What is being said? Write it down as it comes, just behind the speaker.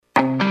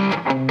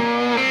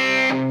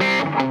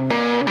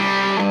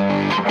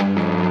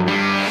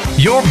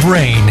Your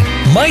brain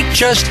might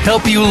just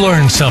help you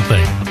learn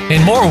something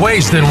in more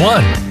ways than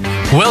one.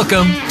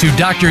 Welcome to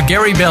Dr.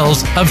 Gary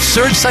Bell's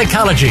Absurd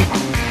Psychology.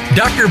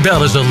 Dr.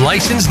 Bell is a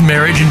licensed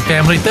marriage and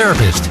family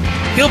therapist.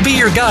 He'll be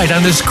your guide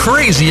on this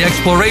crazy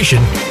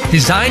exploration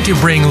designed to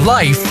bring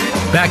life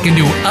back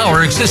into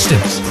our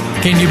existence.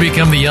 Can you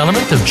become the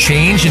element of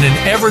change in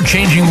an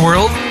ever-changing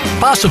world?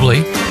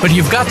 Possibly, but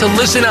you've got to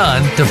listen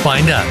on to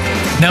find out.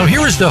 Now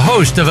here is the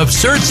host of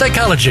Absurd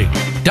Psychology,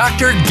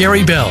 Dr.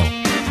 Gary Bell.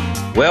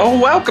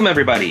 Well, welcome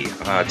everybody.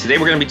 Today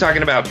we're going to be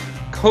talking about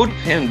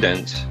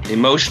codependent,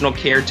 emotional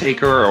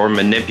caretaker, or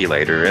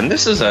manipulator. And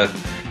this is a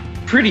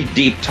pretty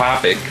deep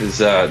topic because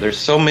there's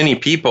so many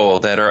people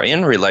that are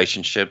in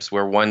relationships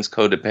where one's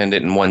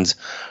codependent and one's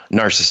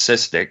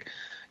narcissistic.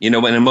 You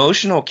know, an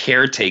emotional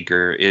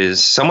caretaker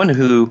is someone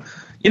who,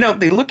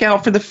 they look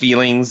out for the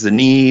feelings, the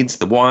needs,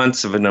 the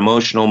wants of an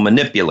emotional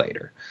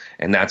manipulator.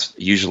 And that's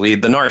usually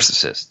the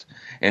narcissist.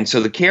 And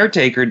so the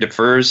caretaker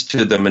defers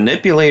to the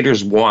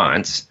manipulator's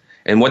wants.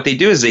 And what they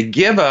do is they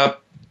give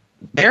up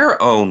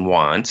their own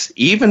wants,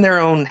 even their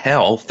own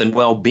health and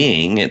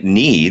well-being and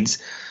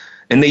needs,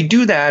 and they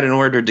do that in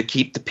order to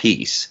keep the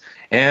peace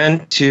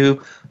and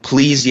to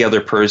please the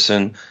other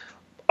person,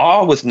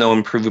 all with no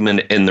improvement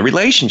in the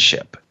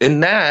relationship.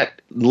 And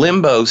that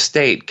limbo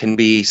state can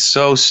be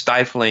so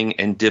stifling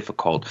and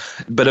difficult.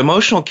 But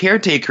emotional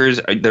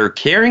caretakers, they're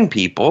caring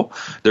people,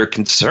 they're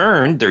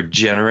concerned, they're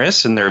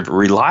generous, and they're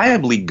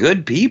reliably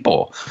good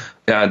people.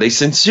 They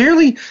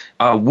sincerely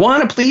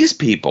want to please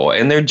people,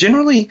 and they're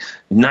generally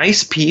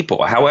nice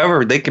people.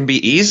 However, they can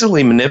be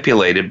easily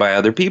manipulated by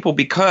other people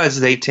because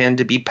they tend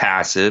to be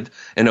passive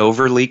and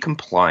overly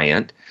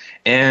compliant,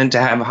 and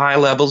to have high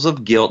levels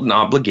of guilt and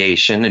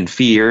obligation and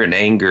fear and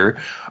anger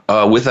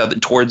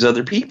towards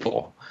other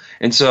people.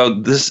 And so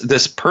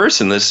this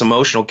person, this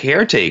emotional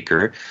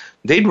caretaker,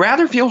 they'd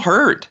rather feel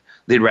hurt.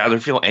 They'd rather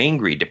feel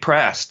angry,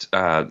 depressed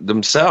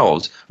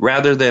themselves,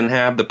 rather than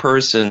have the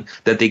person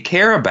that they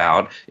care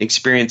about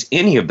experience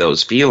any of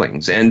those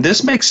feelings. And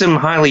this makes them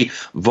highly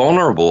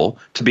vulnerable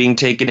to being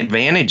taken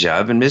advantage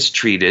of and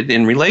mistreated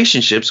in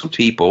relationships with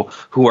people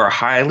who are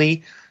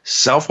highly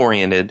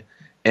self-oriented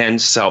and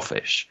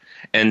selfish.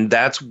 And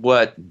that's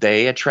what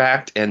they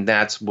attract, and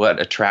that's what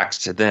attracts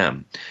to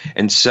them.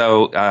 And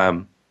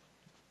so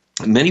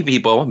many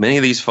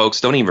of these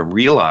folks don't even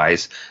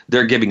realize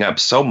they're giving up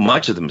so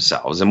much of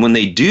themselves. And when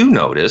they do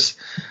notice,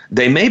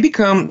 they may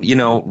become,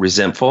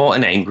 resentful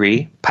and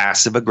angry,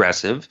 passive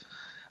aggressive,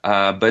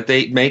 but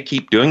they may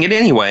keep doing it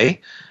anyway.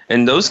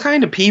 And those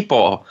kind of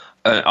people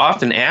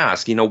often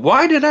ask,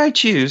 why did I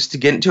choose to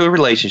get into a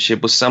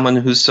relationship with someone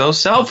who's so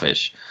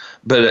selfish?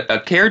 But a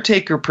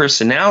caretaker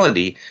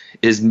personality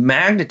is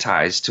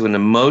magnetized to an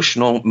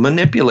emotional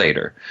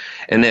manipulator.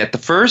 And at the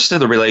first of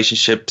the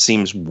relationship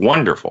seems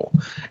wonderful.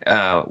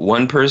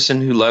 One person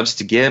who loves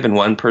to give and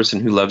one person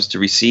who loves to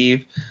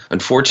receive.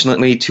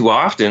 Unfortunately, too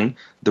often,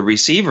 the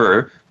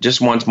receiver just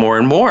wants more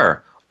and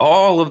more,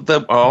 all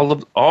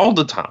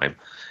the time.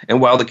 And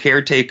while the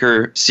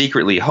caretaker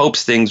secretly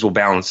hopes things will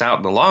balance out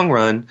in the long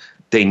run,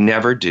 they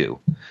never do.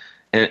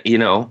 And,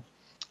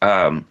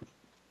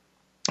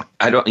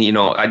 I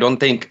don't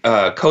think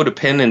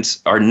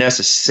codependents are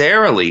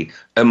necessarily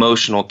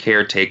emotional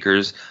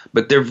caretakers,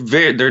 but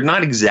they're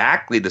not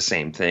exactly the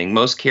same thing.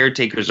 Most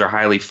caretakers are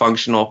highly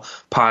functional,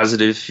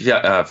 positive,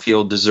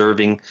 feel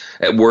deserving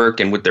at work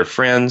and with their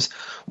friends,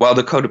 while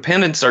the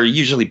codependents are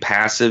usually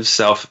passive,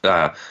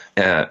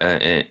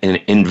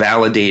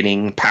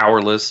 invalidating,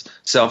 powerless,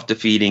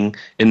 self-defeating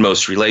in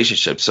most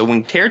relationships. So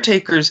when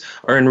caretakers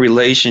are in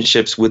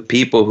relationships with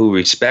people who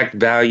respect,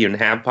 value, and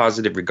have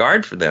positive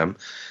regard for them,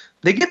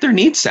 they get their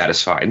needs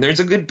satisfied.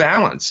 There's a good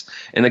balance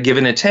and a give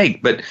and a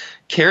take. But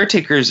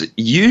caretakers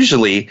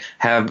usually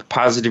have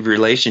positive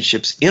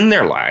relationships in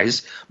their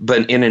lives,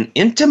 but in an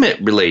intimate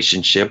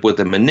relationship with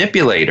a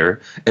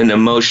manipulator, an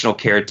emotional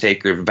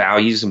caretaker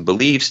values and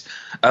beliefs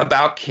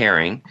about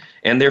caring,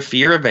 and their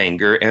fear of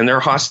anger and their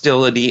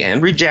hostility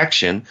and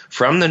rejection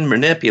from the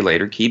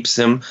manipulator keeps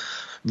them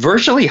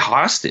virtually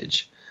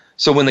hostage.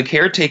 So when the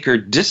caretaker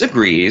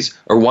disagrees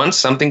or wants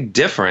something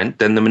different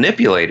than the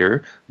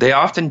manipulator, they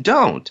often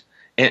don't.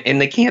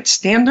 And they can't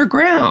stand their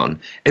ground.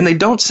 And they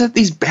don't set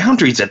these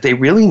boundaries that they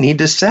really need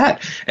to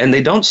set. And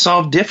they don't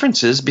solve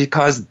differences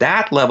because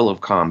that level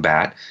of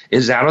combat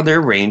is out of their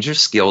range of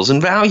skills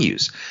and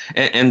values.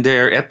 And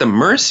they're at the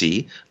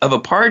mercy of a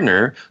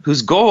partner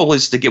whose goal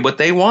is to get what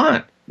they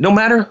want, no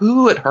matter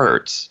who it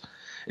hurts.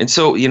 And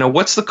so,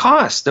 what's the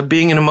cost of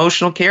being an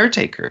emotional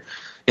caretaker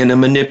in a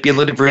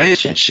manipulative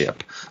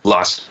relationship?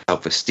 Lost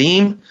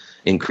self-esteem,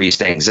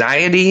 increased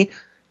anxiety,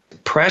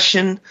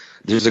 depression.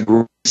 There's a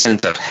great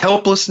sense of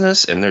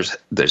helplessness, and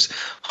there's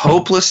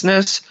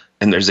hopelessness,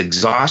 and there's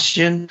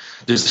exhaustion.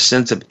 There's a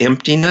sense of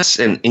emptiness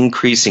and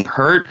increasing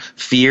hurt,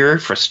 fear,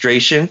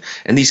 frustration.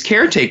 And these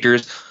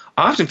caretakers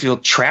often feel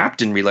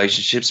trapped in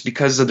relationships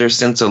because of their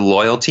sense of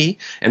loyalty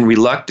and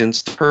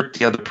reluctance to hurt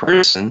the other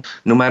person,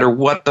 no matter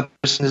what the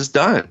person has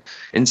done.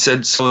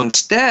 So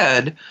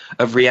instead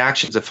of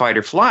reactions of fight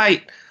or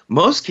flight,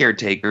 most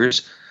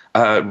caretakers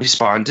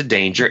respond to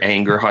danger,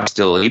 anger,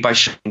 hostility by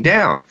shutting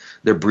down.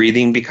 Their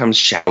breathing becomes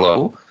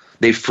shallow.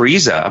 They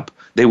freeze up.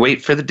 They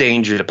wait for the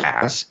danger to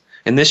pass.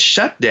 And this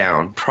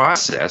shutdown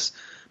process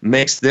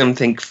makes them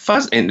think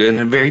in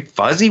a very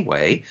fuzzy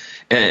way,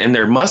 and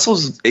their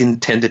muscles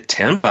tend to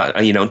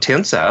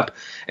tense up,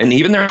 and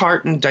even their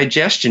heart and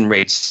digestion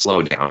rates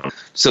slow down.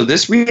 So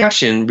this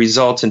reaction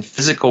results in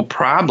physical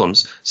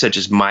problems such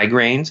as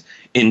migraines,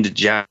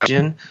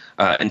 indigestion,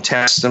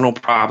 intestinal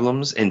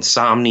problems,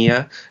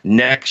 insomnia,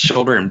 neck,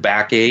 shoulder, and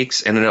back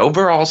aches, and an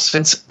overall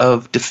sense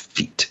of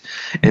defeat.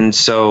 And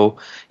so,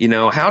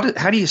 how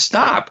do you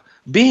stop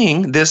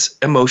being this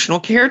emotional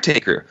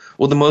caretaker?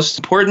 Well, the most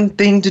important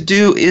thing to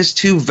do is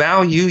to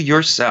value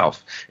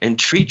yourself and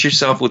treat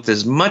yourself with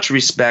as much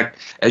respect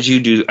as you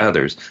do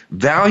others.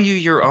 Value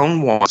your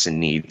own wants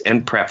and needs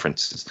and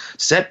preferences.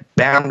 Set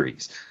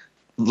boundaries.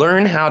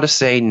 Learn how to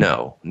say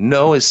no.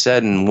 No is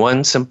said in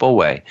one simple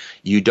way.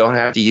 You don't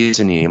have to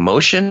use any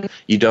emotion.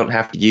 You don't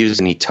have to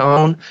use any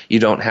tone. You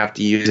don't have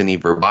to use any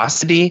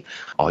verbosity.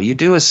 All you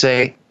do is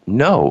say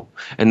no.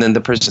 And then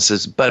the person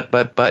says, but.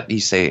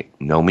 You say,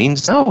 no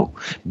means no.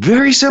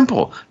 Very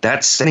simple.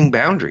 That's setting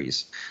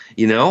boundaries.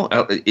 You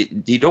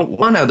don't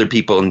want other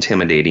people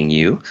intimidating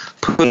you,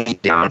 putting you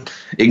down.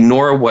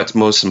 Ignore what's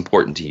most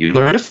important to you.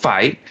 Learn to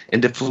fight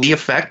and to flee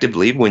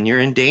effectively when you're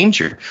in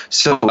danger.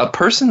 So a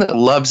person that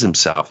loves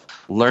himself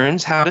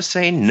learns how to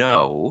say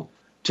no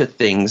to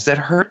things that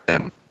hurt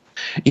them.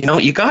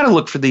 You got to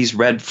look for these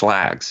red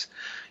flags.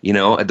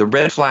 The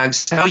red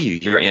flags tell you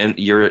you're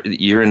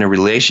in a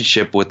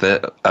relationship with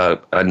a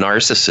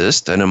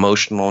narcissist, an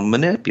emotional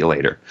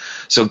manipulator.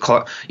 So,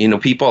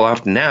 people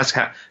often ask,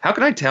 how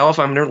can I tell if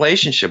I'm in a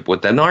relationship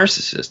with a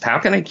narcissist? How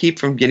can I keep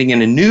from getting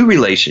in a new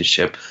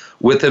relationship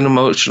with an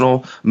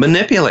emotional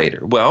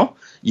manipulator? Well,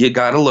 you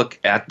got to look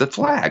at the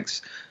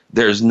flags.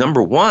 There's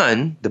number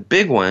one, the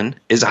big one,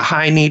 is a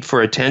high need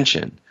for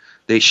attention.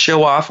 They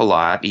show off a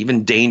lot,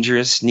 even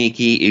dangerous,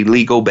 sneaky,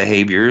 illegal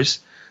behaviors.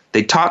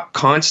 They talk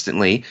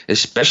constantly,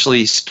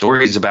 especially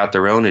stories about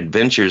their own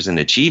adventures and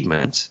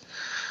achievements.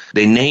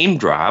 They name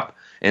drop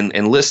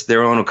and list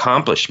their own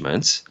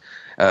accomplishments.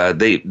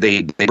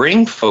 They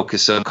bring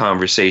focus of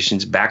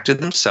conversations back to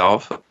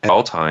themselves at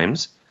all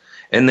times,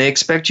 and they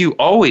expect you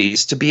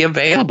always to be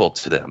available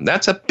to them.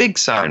 That's a big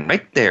sign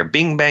right there.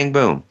 Bing, bang,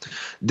 boom.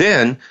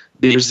 Then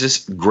there's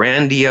this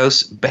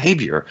grandiose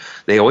behavior.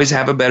 They always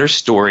have a better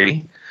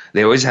story.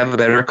 They always have a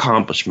better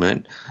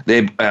accomplishment.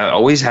 They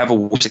always have a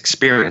worse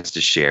experience to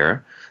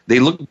share. They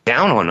look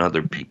down on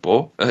other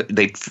people.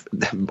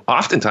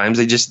 Oftentimes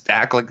they just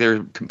act like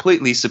they're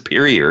completely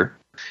superior,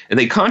 and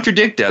they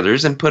contradict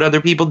others and put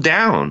other people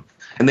down.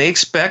 And they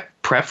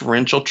expect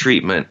preferential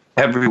treatment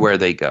everywhere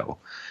they go,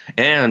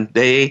 and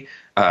they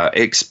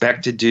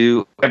expect to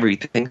do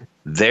everything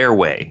their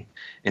way.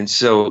 And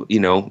so,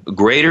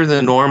 greater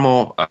than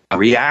normal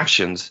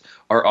reactions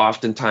are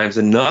oftentimes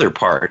another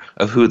part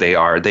of who they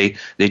are. They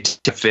take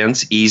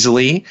offense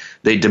easily.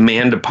 They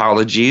demand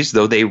apologies,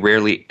 though they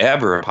rarely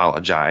ever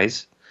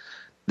apologize.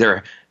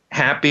 They're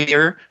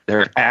happier,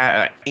 they're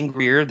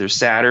angrier, they're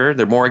sadder,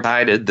 they're more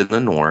excited than the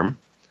norm.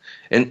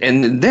 And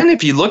then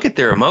if you look at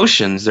their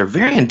emotions, they're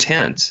very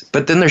intense,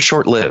 but then they're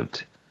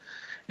short-lived.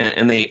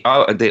 And they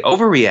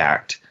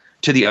overreact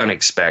to the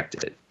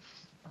unexpected.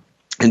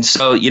 And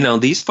so,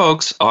 these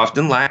folks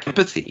often lack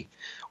empathy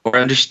or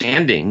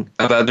understanding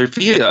of other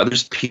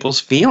people's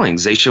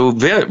feelings. They show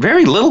very,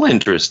 very little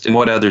interest in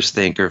what others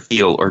think or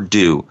feel or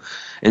do.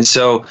 And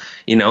so,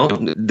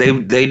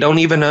 they don't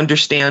even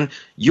understand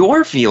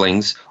your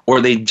feelings, or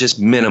they just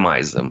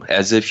minimize them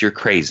as if you're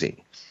crazy.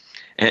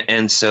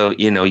 And so,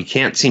 you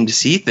can't seem to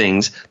see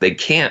things. They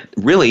can't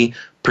really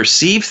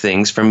perceive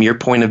things from your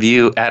point of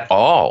view at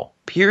all,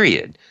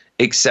 period,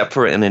 except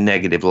for in a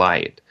negative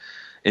light.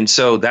 And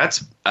so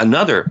that's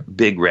another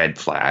big red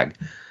flag.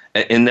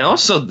 And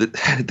also,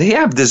 they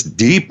have this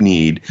deep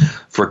need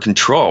for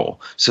control.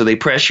 So they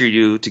pressure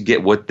you to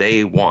get what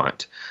they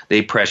want.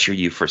 They pressure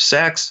you for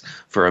sex,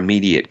 for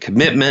immediate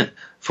commitment,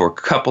 for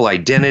couple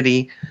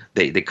identity.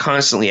 They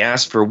constantly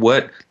ask for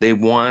what they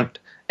want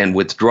and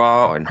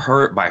withdraw and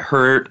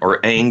hurt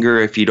or anger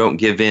if you don't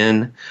give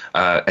in,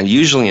 and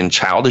usually in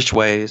childish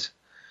ways.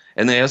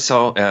 And they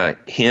also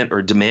hint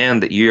or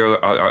demand that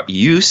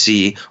you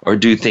see or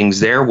do things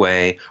their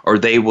way, or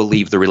they will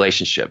leave the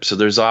relationship. So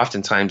there's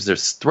oftentimes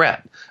this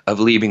threat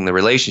of leaving the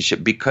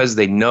relationship because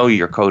they know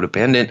you're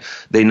codependent,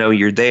 they know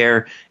you're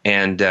there,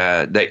 and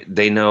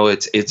they know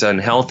it's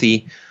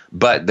unhealthy,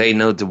 but they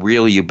know to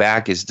reel you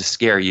back is to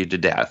scare you to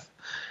death.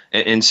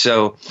 And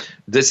so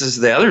this is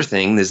the other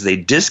thing, is they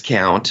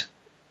discount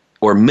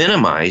or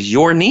minimize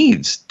your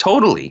needs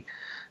totally.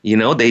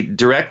 They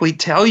directly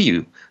tell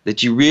you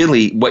that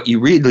what you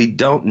really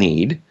don't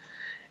need,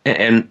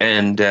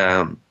 and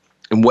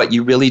what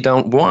you really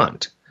don't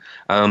want.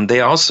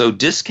 They also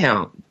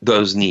discount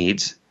those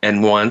needs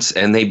and wants,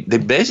 and they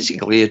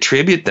basically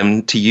attribute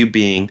them to you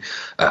being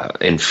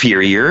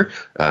inferior,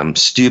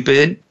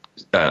 stupid,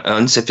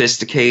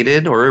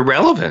 unsophisticated, or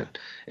irrelevant.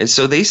 And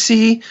so they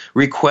see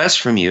requests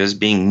from you as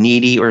being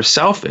needy or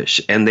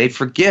selfish, and they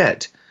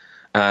forget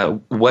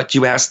what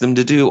you ask them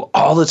to do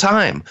all the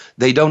time.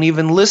 They don't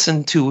even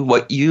listen to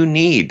what you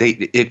need.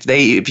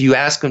 If you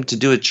ask them to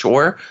do a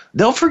chore,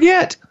 they'll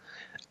forget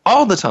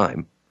all the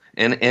time.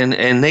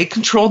 And they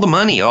control the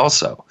money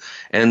also.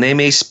 And they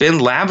may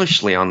spend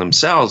lavishly on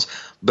themselves,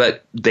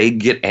 but they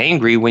get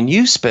angry when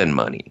you spend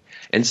money.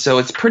 And so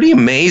it's pretty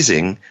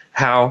amazing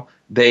how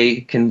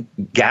they can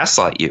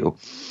gaslight you.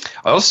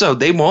 Also,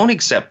 they won't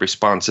accept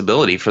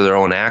responsibility for their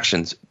own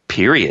actions,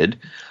 period.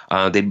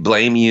 They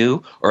blame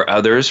you or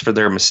others for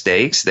their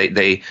mistakes.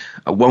 They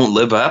won't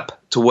live up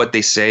to what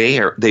they say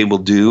or they will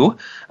do.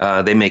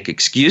 They make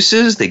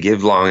excuses. They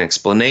give long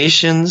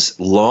explanation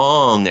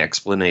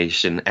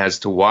as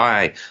to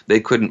why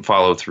they couldn't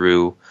follow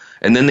through.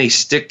 And then they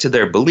stick to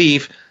their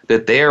belief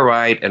that they're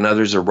right and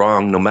others are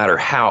wrong, no matter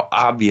how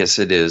obvious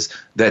it is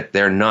that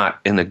they're not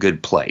in a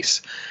good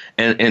place.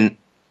 And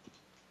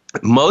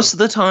most of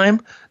the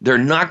time, they're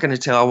not going to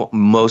tell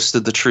most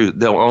of the truth.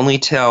 They'll only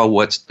tell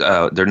what's.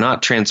 They're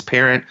not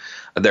transparent.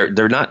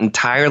 They're not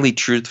entirely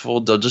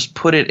truthful. They'll just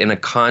put it in a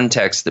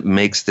context that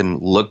makes them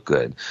look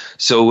good.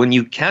 So when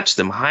you catch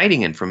them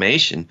hiding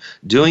information,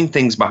 doing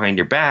things behind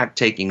your back,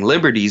 taking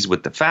liberties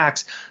with the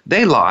facts,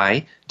 they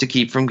lie to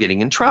keep from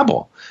getting in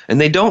trouble. And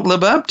they don't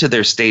live up to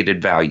their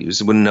stated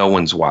values when no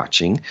one's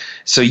watching.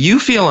 So you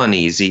feel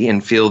uneasy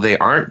and feel they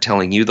aren't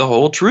telling you the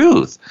whole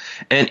truth.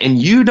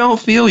 And you don't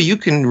feel you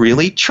can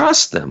really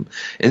trust them.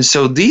 And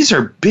so these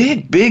are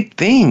big, big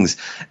things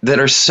that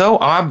are so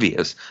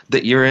obvious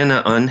that you're in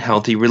an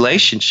unhealthy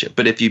relationship.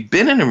 But if you've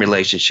been in a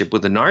relationship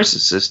with a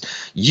narcissist,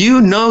 you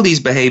know these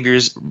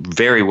behaviors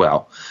very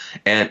well.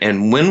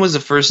 And when was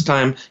the first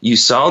time you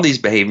saw these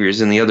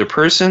behaviors in the other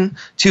person?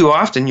 Too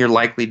often you're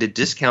likely to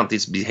discount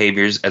these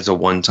behaviors as a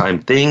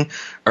one-time thing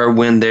or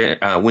when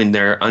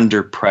they're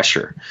under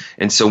pressure.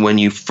 And so when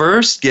you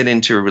first get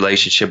into a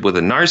relationship with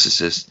a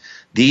narcissist,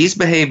 these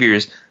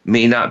behaviors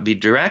may not be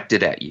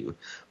directed at you,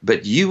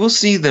 but you will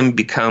see them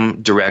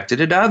become directed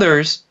at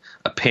others,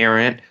 a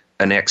parent,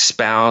 an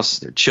ex-spouse,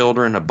 their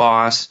children, a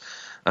boss,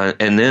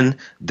 and then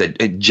the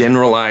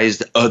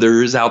generalized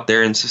others out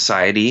there in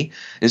society.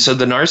 And so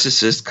the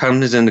narcissist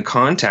comes into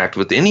contact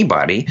with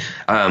anybody,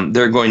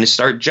 they're going to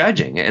start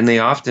judging. And they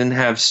often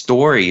have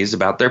stories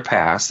about their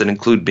past that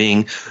include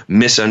being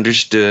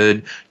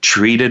misunderstood,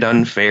 treated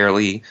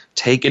unfairly,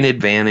 taken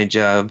advantage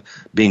of,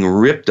 being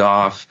ripped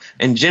off,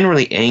 and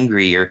generally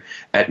angrier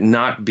at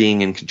not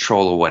being in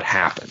control of what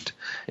happened.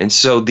 And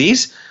so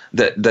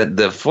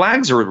the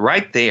flags are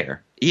right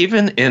there,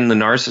 even in the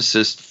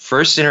narcissist's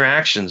first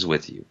interactions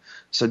with you.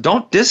 So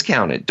don't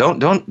discount it.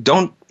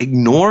 Don't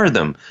ignore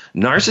them.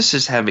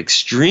 Narcissists have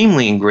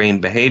extremely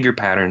ingrained behavior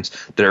patterns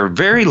that are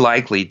very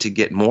likely to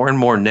get more and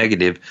more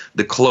negative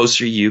the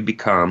closer you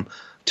become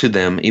to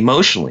them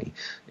emotionally.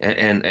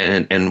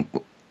 And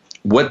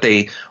what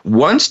they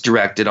once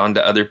directed onto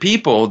other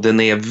people, then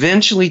they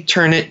eventually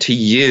turn it to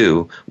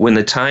you when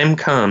the time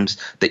comes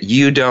that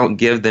you don't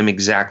give them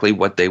exactly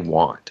what they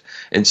want.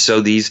 And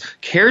so these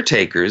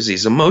caretakers,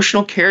 these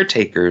emotional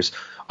caretakers,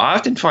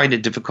 often find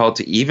it difficult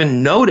to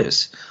even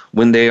notice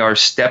when they are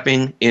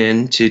stepping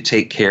in to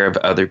take care of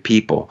other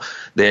people.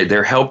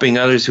 They're helping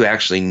others who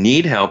actually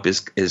need help,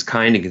 is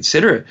kind and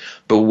considerate.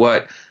 But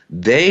what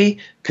they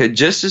could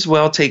just as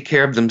well take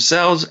care of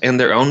themselves and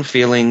their own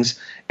feelings,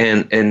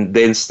 and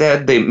they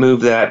instead they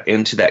move that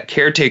into that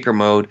caretaker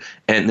mode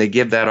and they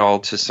give that all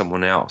to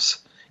someone else.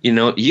 You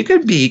know, you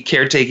could be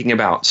caretaking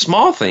about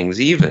small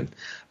things even.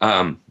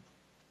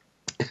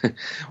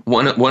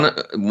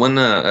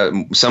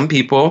 Some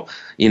people,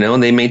 you know,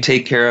 they may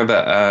take care of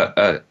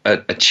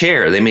a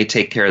chair. They may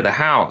take care of the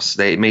house.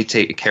 They may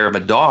take care of a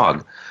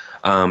dog.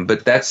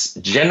 But that's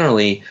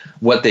generally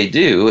what they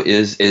do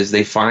is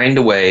they find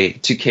a way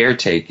to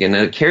caretake. And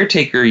a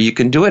caretaker, you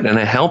can do it in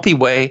a healthy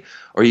way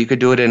or you could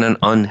do it in an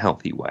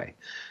unhealthy way.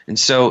 And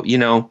so, you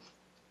know,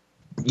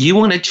 you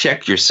want to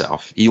check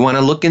yourself. You want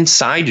to look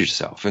inside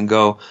yourself and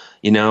go,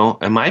 you know,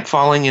 am I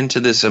falling into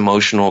this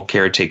emotional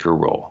caretaker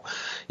role?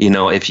 You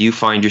know, if you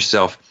find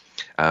yourself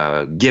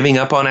giving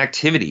up on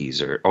activities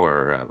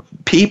or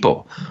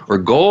people or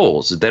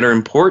goals that are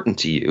important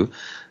to you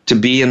to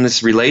be in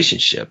this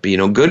relationship. You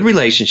know, good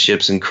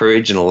relationships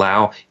encourage and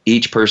allow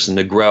each person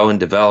to grow and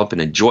develop and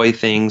enjoy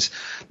things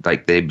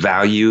like they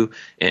value.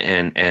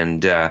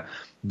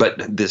 But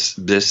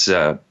this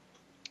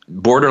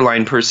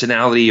borderline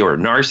personality or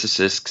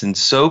narcissist can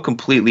so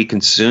completely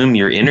consume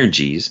your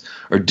energies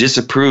or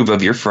disapprove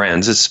of your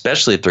friends,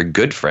 especially if they're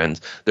good friends.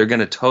 They're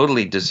going to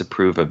totally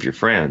disapprove of your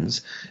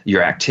friends,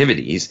 your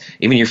activities,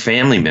 even your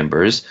family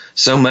members,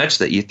 so much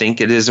that you think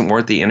it isn't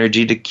worth the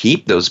energy to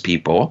keep those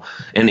people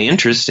and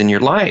interest in your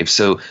life.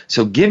 So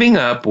giving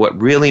up what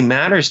really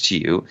matters to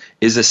you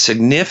is a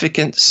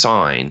significant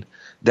sign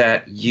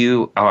that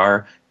you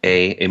are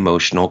a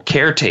emotional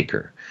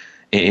caretaker.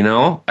 You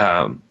know,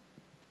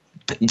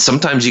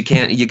 sometimes you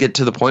get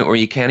to the point where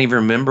you can't even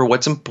remember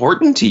what's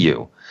important to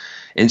you.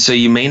 And so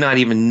you may not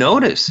even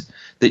notice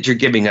that you're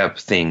giving up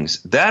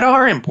things that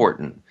are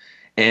important.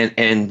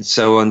 And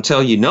so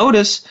until you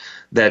notice,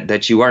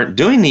 that you aren't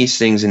doing these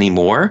things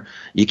anymore.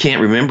 You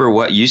can't remember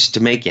what used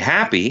to make you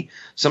happy.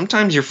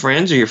 Sometimes your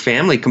friends or your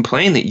family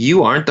complain that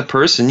you aren't the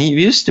person you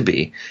used to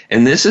be.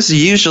 And this is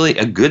usually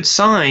a good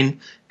sign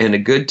and a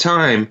good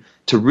time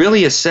to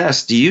really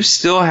assess, do you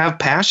still have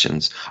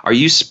passions? Are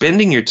you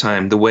spending your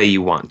time the way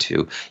you want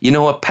to? You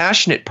know, a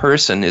passionate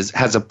person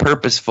has a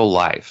purposeful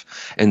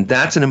life. And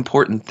that's an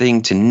important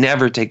thing to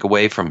never take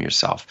away from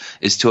yourself,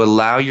 is to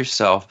allow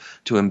yourself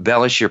to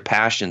embellish your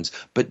passions,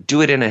 but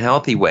do it in a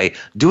healthy way.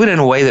 Do it in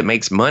a way that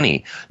makes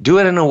money. Do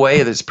it in a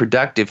way that's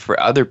productive for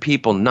other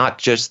people, not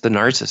just the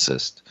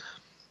narcissist.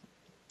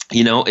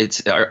 You know,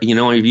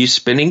 are you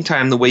spending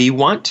time the way you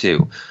want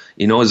to?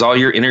 You know, is all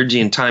your energy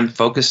and time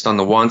focused on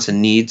the wants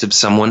and needs of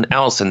someone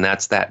else? And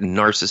that's that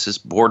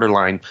narcissist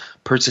borderline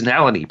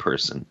personality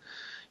person.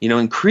 You know,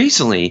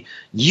 increasingly,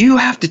 you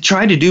have to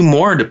try to do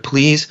more to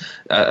please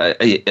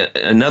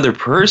another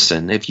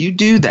person. If you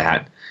do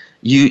that,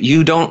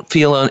 you don't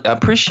feel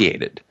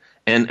appreciated.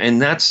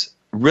 And that's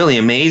really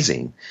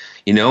amazing.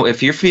 You know,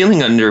 if you're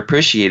feeling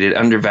underappreciated,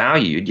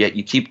 undervalued, yet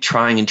you keep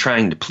trying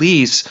to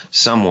please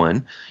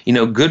someone, you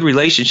know, good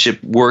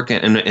relationship work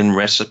in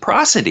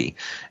reciprocity.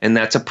 And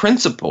that's a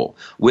principle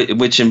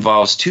which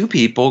involves two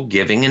people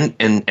giving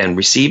and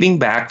receiving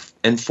back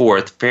and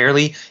forth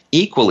fairly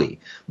equally.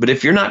 But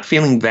if you're not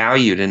feeling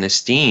valued and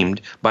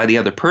esteemed by the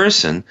other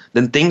person,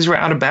 then things are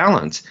out of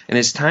balance. And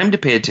it's time to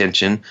pay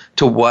attention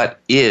to what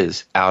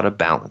is out of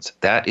balance.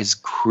 That is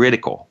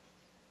critical.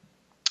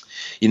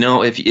 You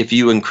know, if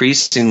you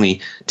increasingly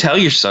tell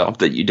yourself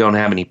that you don't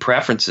have any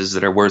preferences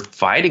that are worth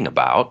fighting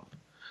about,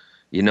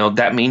 you know,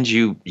 that means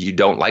you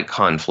don't like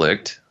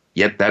conflict,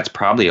 yet that's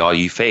probably all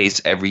you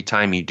face every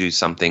time you do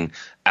something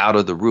out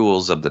of the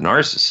rules of the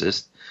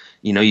narcissist.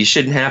 You know, you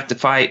shouldn't have to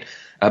fight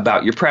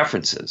about your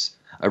preferences.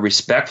 A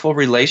respectful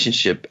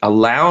relationship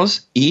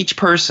allows each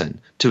person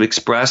to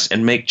express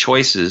and make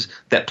choices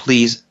that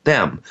please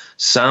them.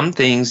 Some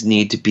things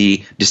need to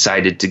be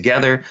decided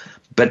together,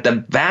 but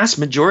the vast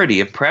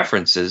majority of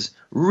preferences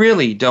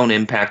really don't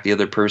impact the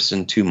other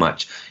person too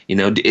much. You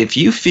know, if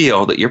you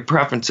feel that your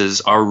preferences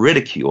are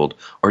ridiculed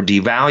or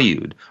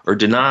devalued or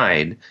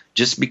denied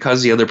just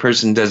because the other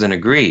person doesn't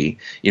agree,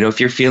 you know, if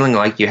you're feeling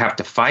like you have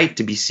to fight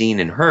to be seen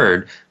and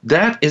heard,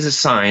 that is a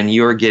sign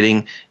you're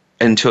getting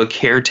into a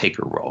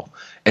caretaker role.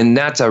 And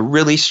that's a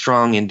really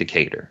strong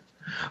indicator.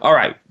 All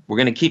right, we're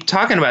going to keep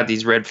talking about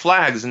these red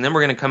flags, and then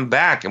we're going to come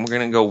back and we're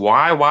going to go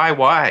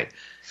why,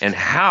 and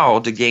how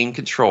to gain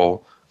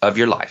control of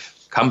your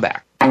life. Come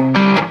back.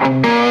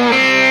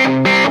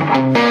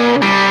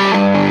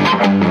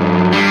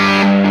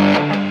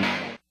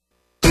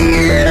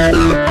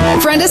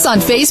 Friend us on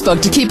Facebook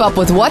to keep up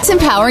with what's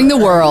empowering the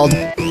world.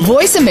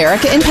 Voice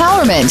America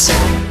Empowerment.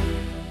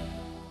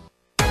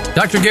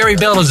 Dr. Gary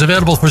Bell is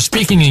available for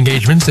speaking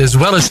engagements as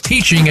well as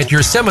teaching at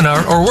your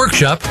seminar or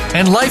workshop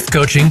and life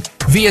coaching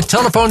via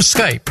telephone,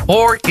 Skype,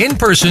 or in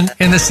person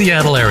in the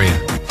Seattle area.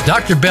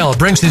 Dr. Bell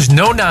brings his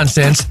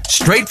no-nonsense,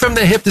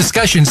 straight-from-the-hip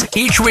discussions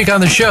each week on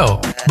the show,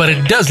 but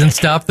it doesn't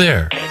stop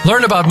there.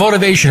 Learn about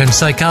motivation and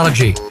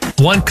psychology,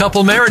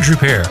 one-couple marriage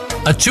repair,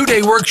 a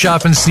 2-day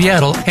workshop in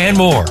Seattle, and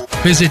more.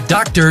 Visit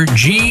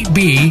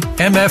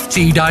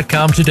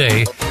drgbmft.com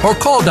today or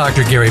call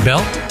Dr. Gary Bell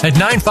at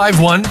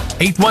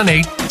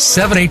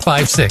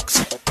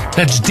 951-818-7856.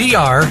 That's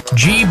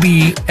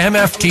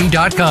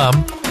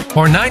drgbmft.com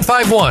or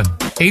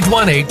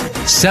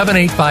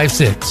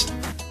 951-818-7856.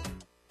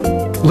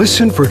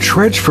 Listen for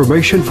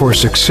Transformation for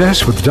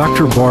Success with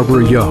Dr.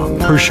 Barbara Young.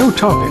 Her show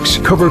topics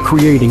cover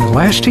creating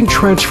lasting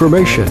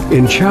transformation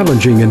in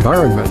challenging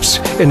environments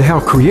and how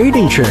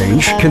creating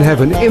change can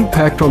have an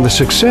impact on the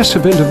success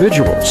of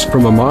individuals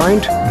from a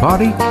mind,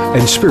 body,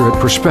 and spirit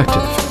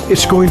perspective.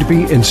 It's going to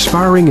be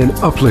inspiring and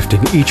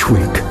uplifting each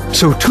week.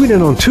 So tune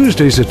in on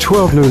Tuesdays at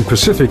 12 noon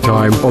Pacific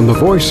Time on the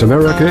Voice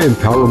America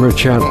Empowerment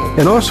Channel,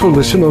 and also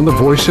listen on the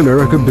Voice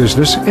America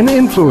Business and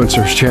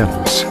Influencers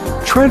channels.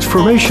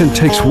 Transformation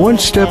takes one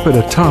step at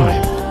a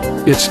time.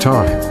 It's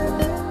time.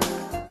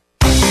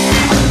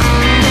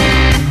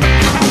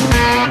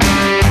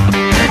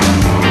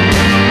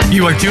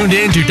 You are tuned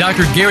in to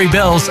Dr. Gary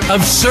Bell's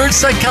Absurd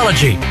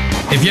Psychology.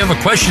 If you have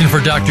a question for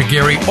Dr.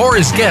 Gary or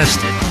his guest,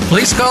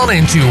 please call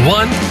in to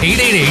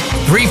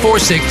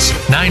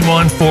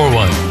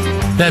 1-888-346-9141.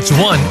 That's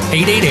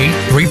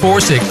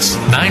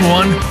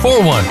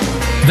 1-888-346-9141.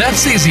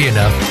 That's easy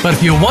enough, but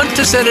if you want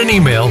to send an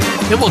email,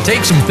 it will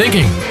take some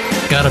thinking.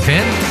 Got a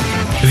pen?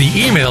 The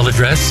email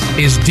address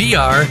is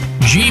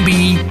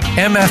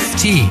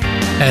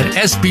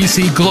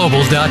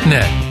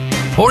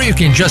drgbmft@sbcglobal.net. Or you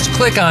can just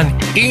click on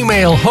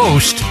Email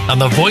Host on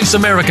the Voice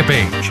America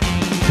page.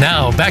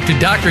 Now, back to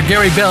Dr.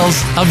 Gary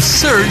Bell's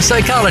Absurd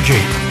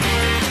Psychology.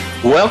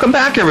 Welcome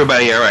back,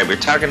 everybody. All right, we're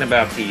talking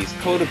about these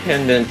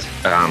codependent,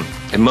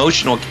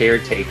 emotional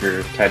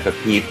caretaker type of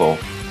people.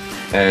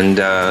 And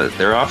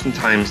they're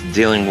oftentimes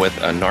dealing with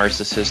a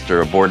narcissist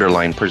or a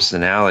borderline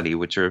personality,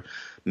 which are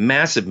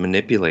massive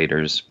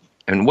manipulators.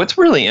 And what's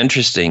really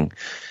interesting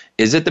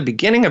is at the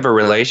beginning of a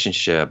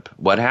relationship,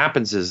 what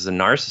happens is the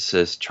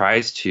narcissist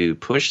tries to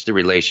push the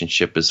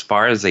relationship as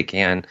far as they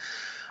can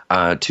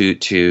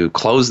to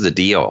close the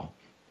deal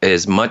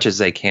as much as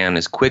they can,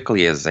 as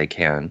quickly as they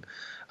can,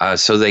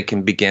 so they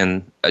can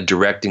begin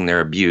directing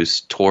their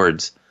abuse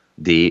towards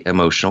the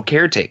emotional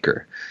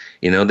caretaker.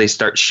 They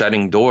start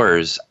shutting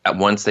doors.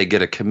 Once they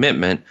get a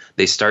commitment,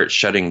 they start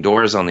shutting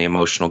doors on the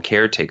emotional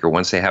caretaker.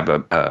 Once they have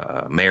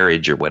a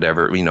marriage or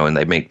whatever, and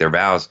they make their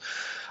vows,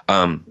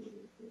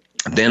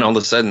 then all of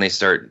a sudden they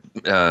start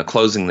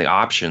closing the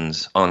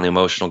options on the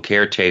emotional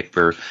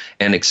caretaker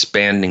and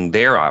expanding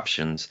their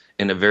options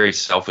in a very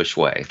selfish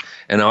way.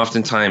 And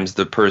oftentimes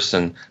the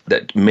person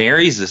that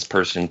marries this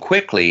person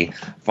quickly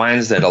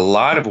finds that a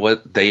lot of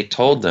what they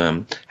told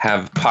them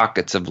have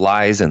pockets of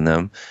lies in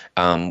them,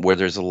 where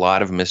there's a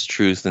lot of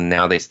mistruth, and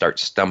now they start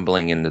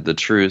stumbling into the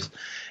truth,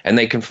 and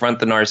they confront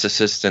the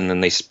narcissist, and then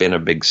they spin a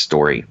big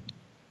story.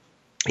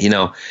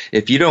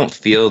 If you don't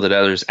feel that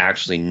others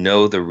actually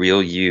know the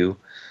real you,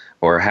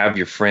 or have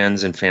your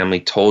friends and family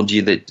told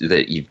you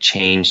that you've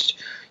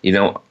changed,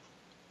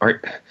 are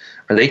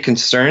they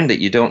concerned that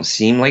you don't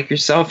seem like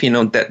yourself?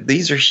 That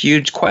these are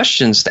huge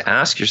questions to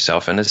ask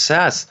yourself and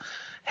assess.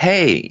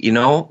 Hey,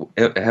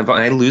 am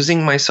I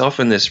losing myself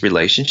in this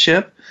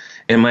relationship?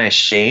 Am I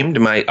ashamed?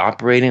 Am I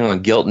operating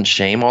on guilt and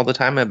shame all the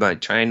time? Am I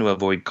trying to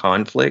avoid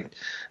conflict?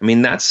 I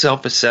mean, that's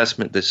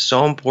self-assessment that's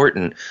so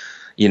important.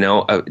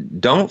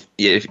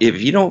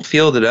 If you don't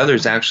feel that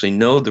others actually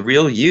know the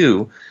real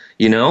you,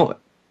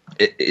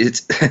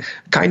 it's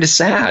kind of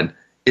sad.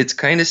 It's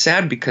kind of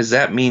sad because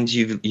that means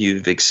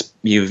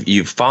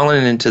you've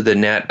fallen into the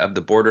net of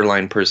the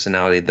borderline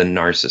personality, the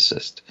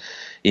narcissist.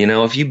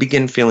 If you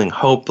begin feeling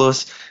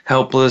hopeless,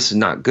 helpless,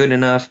 not good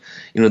enough,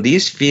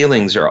 these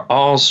feelings are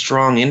all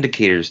strong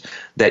indicators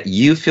that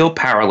you feel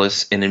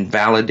powerless and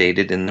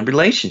invalidated in the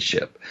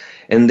relationship.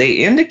 And they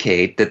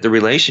indicate that the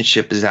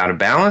relationship is out of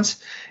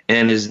balance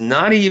and is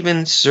not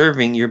even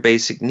serving your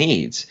basic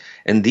needs.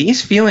 And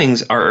these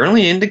feelings are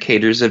early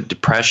indicators of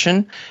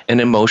depression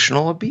and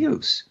emotional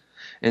abuse.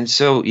 And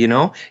so, you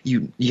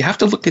have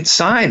to look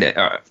inside.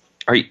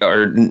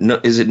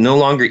 Is it no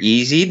longer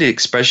easy to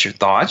express your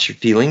thoughts, your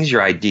feelings,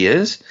 your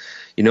ideas?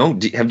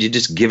 Have you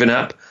just given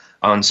up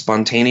on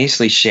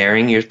spontaneously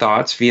sharing your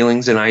thoughts,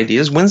 feelings, and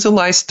ideas? When's the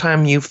last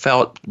time you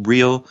felt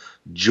real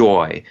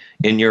joy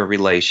in your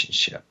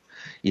relationship?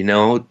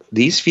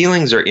 These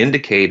feelings are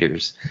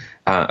indicators,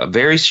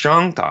 very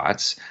strong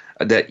thoughts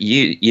that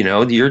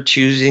you're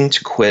choosing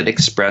to quit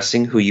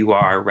expressing who you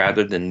are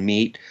rather than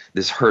meet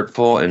this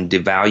hurtful and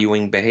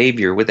devaluing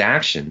behavior with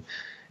action.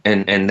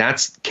 And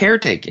that's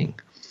caretaking.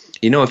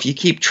 If you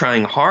keep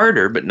trying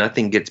harder but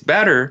nothing gets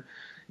better,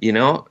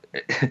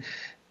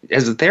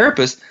 as a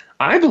therapist,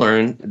 I've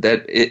learned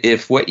that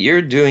if what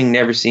you're doing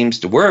never seems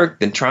to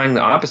work, then trying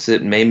the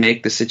opposite may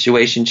make the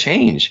situation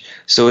change.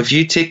 So if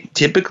you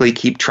typically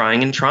keep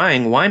trying and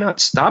trying, why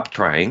not stop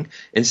trying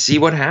and see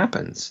what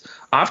happens?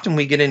 Often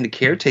we get into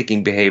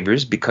caretaking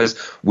behaviors because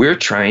we're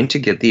trying to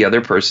get the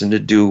other person to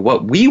do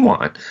what we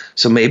want.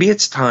 So maybe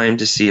it's time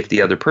to see if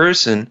the other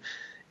person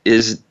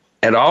is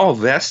at all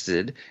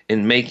vested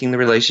in making the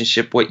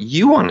relationship what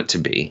you want it to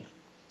be.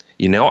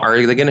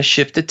 Are they going to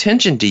shift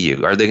attention to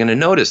you? Are they going to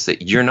notice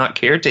that you're not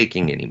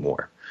caretaking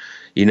anymore?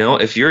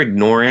 If you're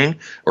ignoring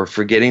or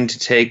forgetting to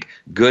take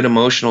good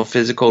emotional,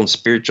 physical, and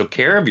spiritual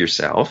care of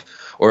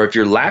yourself, or if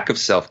your lack of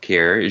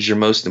self-care is your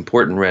most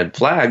important red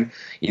flag,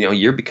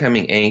 you're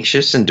becoming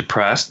anxious and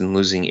depressed and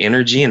losing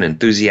energy and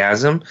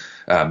enthusiasm,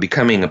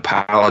 becoming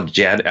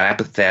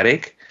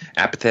apathetic.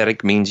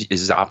 Apathetic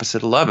is the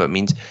opposite of love. It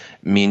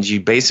means you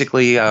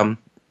basically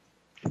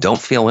don't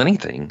feel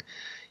anything.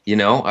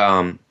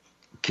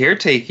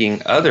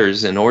 Caretaking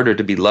others in order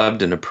to be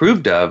loved and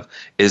approved of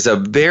is a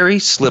very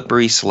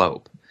slippery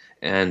slope.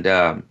 And,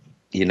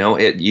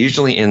 it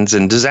usually ends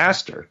in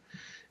disaster.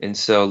 And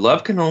so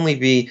love can only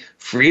be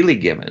freely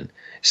given.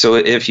 So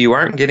if you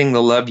aren't getting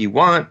the love you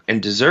want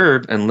and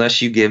deserve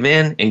unless you give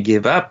in and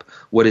give up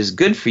what is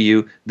good for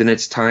you, then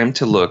it's time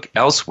to look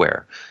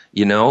elsewhere.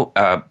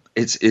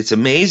 It's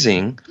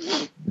amazing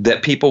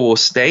that people will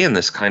stay in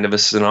this kind of a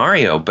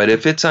scenario. But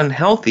if it's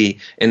unhealthy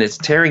and it's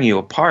tearing you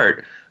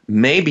apart,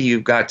 maybe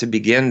you've got to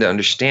begin to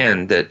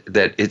understand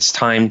that it's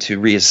time to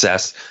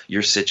reassess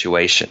your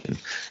situation.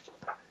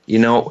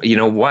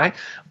 Why?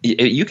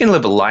 You can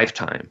live a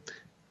lifetime.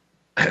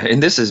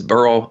 And this is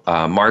Burl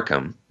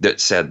Markham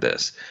that said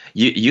this.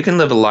 You can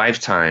live a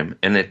lifetime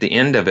and at the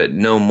end of it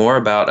know more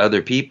about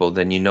other people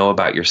than you know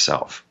about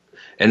yourself.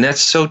 And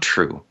that's so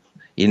true.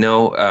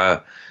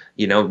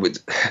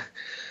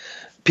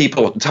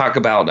 People talk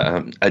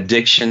about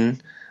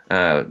addiction.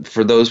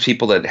 For those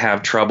people that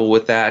have trouble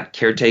with that,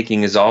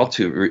 caretaking is all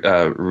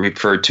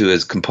referred to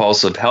as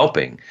compulsive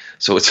helping.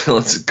 So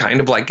it's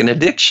kind of like an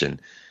addiction,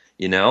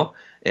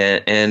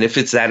 And if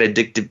it's that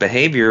addictive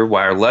behavior,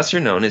 while lesser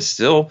known, it's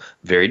still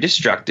very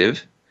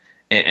destructive.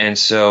 And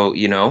so,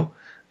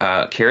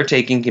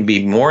 caretaking can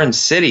be more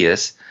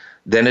insidious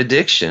than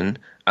addiction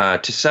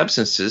to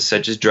substances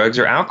such as drugs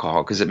or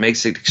alcohol, because it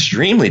makes it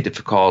extremely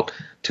difficult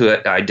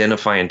to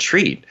identify and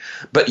treat.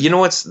 But you know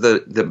what's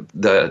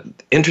the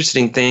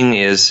interesting thing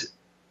is,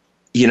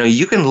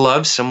 you can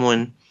love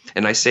someone,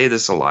 and I say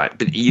this a lot,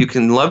 but you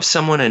can love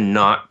someone and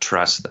not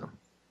trust them.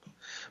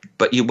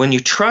 But when you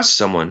trust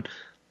someone,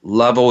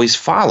 love always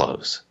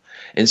follows.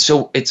 And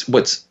so it's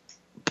what's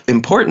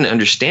important to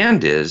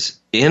understand is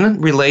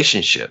in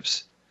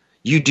relationships,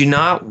 you do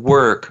not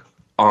work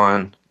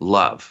on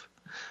love.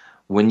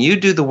 When you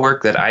do the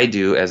work that I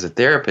do as a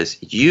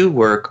therapist, you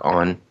work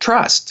on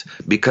trust,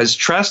 because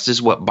trust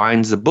is what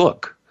binds the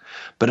book.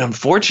 But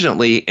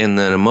unfortunately, in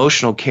the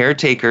emotional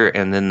caretaker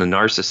and then the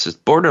narcissist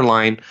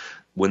borderline,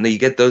 when you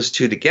get those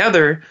two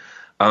together,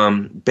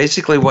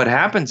 basically what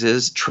happens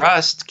is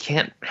trust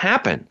can't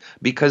happen,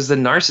 because the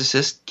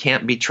narcissist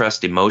can't be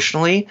trusted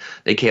emotionally,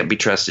 they can't be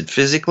trusted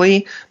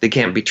physically, they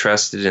can't be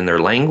trusted in their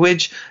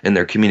language and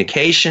their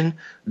communication.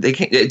 They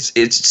can't,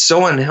 it's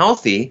so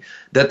unhealthy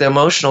that the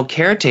emotional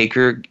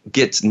caretaker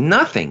gets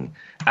nothing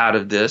out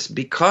of this,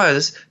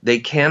 because they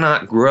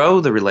cannot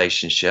grow the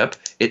relationship.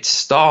 It's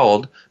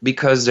stalled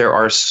because there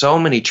are so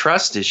many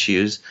trust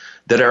issues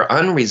that are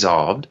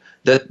unresolved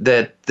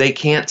that they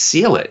can't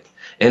seal it.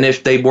 And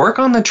if they work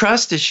on the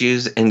trust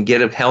issues and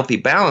get a healthy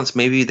balance,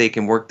 maybe they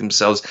can work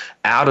themselves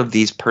out of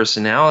these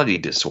personality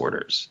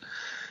disorders.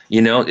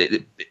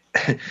 The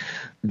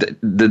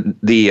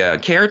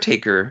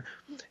caretaker,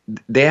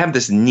 they have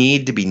this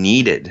need to be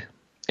needed.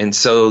 And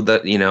so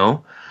that,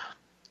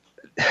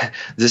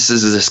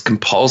 this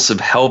compulsive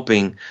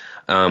helping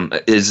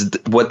is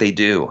what they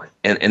do.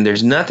 And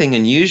there's nothing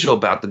unusual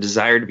about the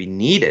desire to be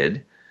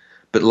needed,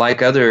 but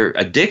like other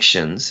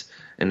addictions,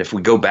 and if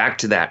we go back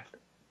to that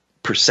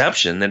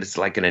perception that it's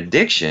like an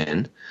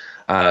addiction,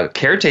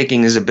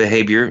 caretaking is a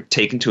behavior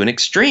taken to an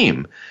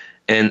extreme.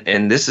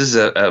 And this is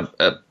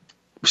a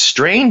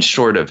strange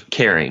sort of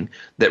caring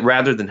that,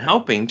 rather than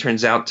helping,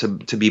 turns out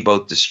to be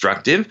both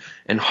destructive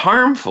and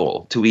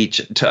harmful to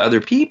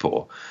other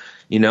people.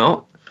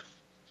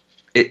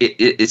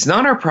 It's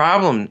not our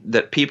problem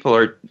that people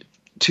are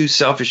too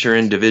selfish or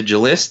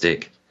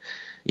individualistic.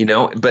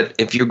 But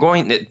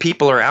if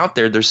people are out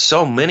there, there's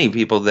so many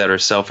people that are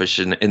selfish,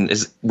 and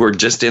we're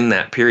just in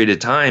that period of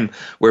time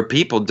where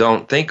people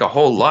don't think a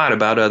whole lot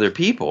about other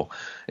people.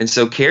 And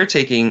so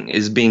caretaking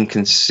is being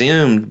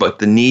consumed, but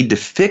the need to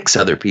fix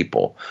other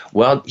people.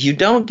 Well, you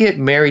don't get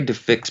married to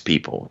fix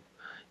people.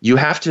 You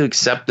have to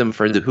accept them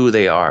for who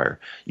they are.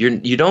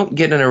 You don't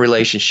get in a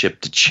relationship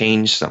to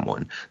change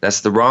someone.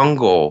 That's the wrong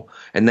goal.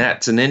 And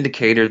that's an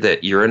indicator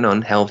that you're an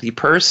unhealthy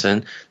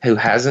person who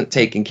hasn't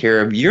taken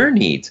care of your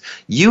needs.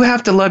 You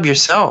have to love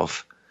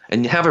yourself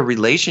and have a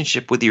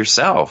relationship with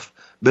yourself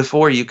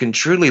before you can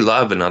truly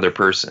love another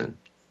person.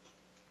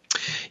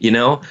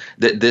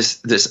 That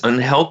this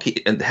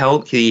unhealthy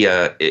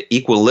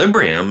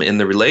equilibrium in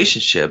the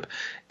relationship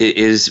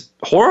is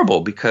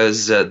horrible,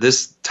 because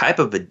this type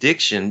of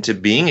addiction to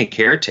being a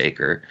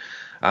caretaker,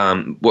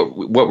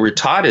 what we're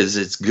taught is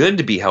it's good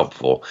to be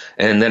helpful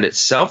and that it's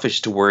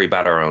selfish to worry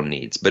about our own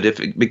needs. But if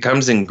it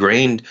becomes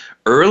ingrained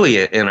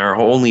early and our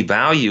only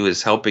value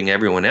is helping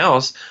everyone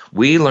else,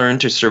 we learn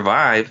to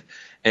survive,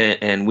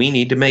 and we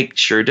need to make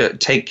sure to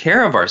take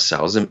care of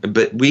ourselves.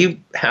 But we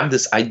have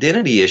this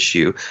identity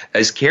issue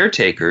as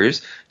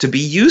caretakers to be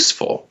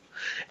useful.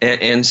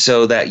 And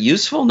so that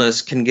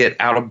usefulness can get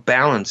out of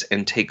balance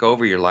and take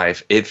over your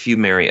life if you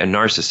marry a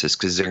narcissist,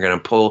 because they're going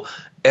to pull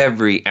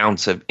every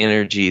ounce of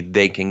energy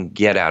they can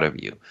get out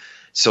of you.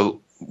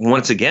 So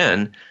once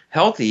again,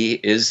 healthy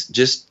is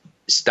just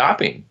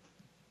stopping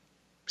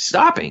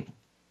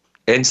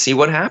and see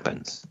what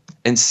happens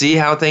and see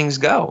how things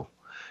go.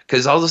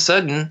 Because all of a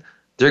sudden,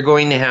 they're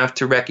going to have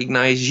to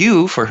recognize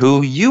you for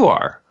who you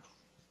are.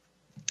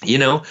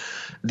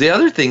 The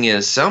other thing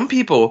is, some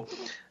people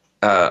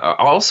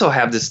also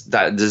have this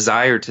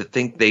desire to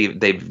think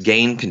they've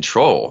gained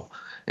control.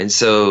 And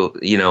so,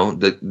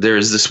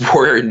 there's this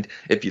word,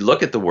 if you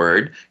look at the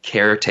word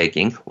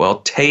caretaking, well,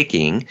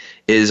 taking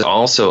is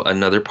also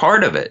another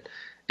part of it.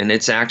 And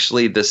it's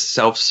actually this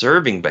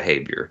self-serving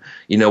behavior.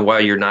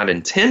 While you're not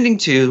intending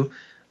to,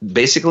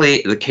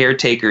 basically the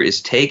caretaker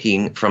is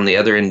taking from the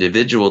other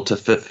individual to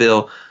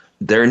fulfill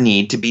their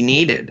need to be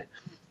needed.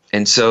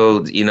 And so,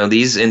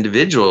 these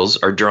individuals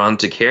are drawn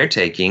to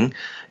caretaking,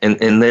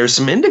 and there's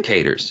some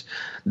indicators.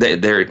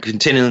 They're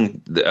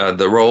continuing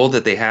the role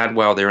that they had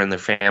while they're in their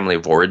family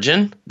of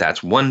origin.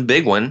 That's one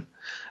big one.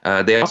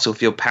 They also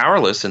feel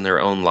powerless in their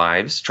own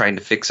lives, trying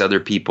to fix other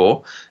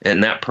people,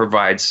 and that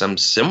provides some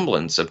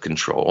semblance of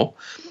control.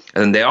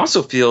 And they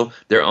also feel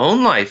their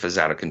own life is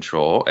out of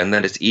control, and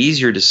that it's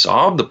easier to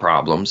solve the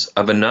problems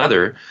of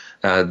another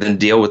than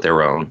deal with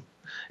their own.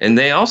 And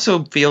they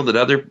also feel that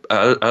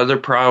other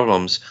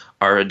problems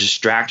are a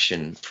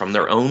distraction from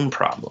their own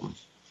problem.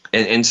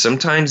 And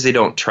sometimes they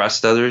don't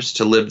trust others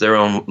to live their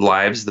own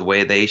lives the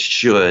way they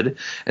should.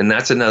 And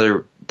that's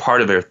another part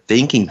of their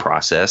thinking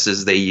process,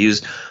 is they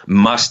use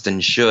must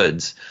and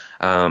shoulds.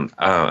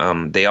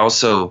 They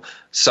also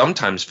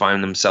sometimes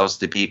find themselves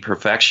to be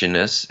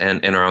perfectionists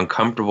and are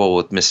uncomfortable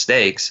with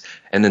mistakes.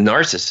 And the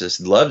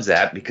narcissist loves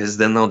that, because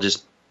then they'll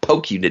just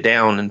poke you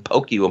down and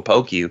poke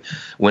you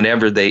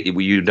whenever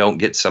you don't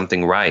get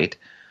something right.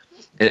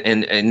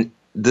 And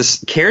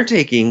this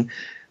caretaking,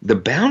 the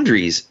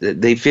boundaries,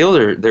 they feel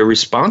they're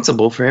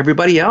responsible for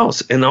everybody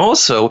else. And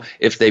also,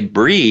 if they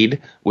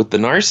breed with the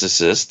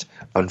narcissist,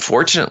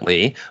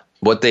 unfortunately,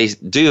 what they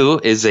do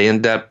is they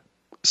end up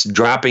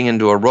dropping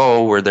into a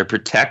role where they're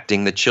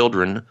protecting the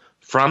children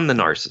from the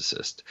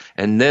narcissist.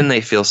 And then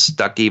they feel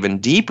stuck even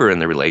deeper in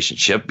the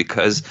relationship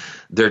because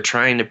they're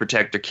trying to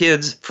protect their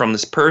kids from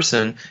this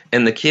person,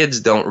 and the kids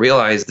don't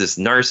realize this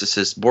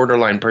narcissist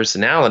borderline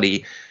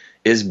personality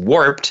is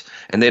warped,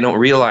 and they don't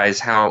realize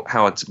how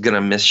it's going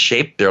to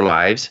misshape their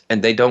lives,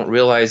 and they don't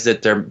realize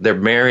that their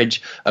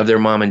marriage of their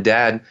mom and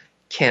dad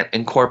can't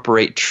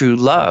incorporate true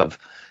love.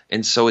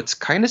 And so it's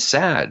kind of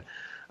sad.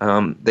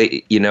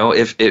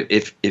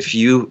 If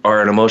you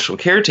are an emotional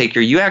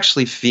caretaker, you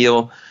actually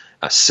feel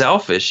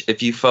selfish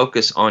if you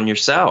focus on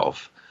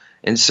yourself.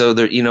 And so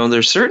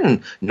there's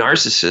certain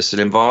narcissists that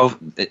involve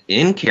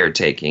in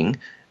caretaking.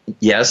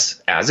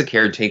 Yes, as a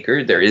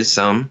caretaker, there is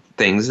some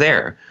things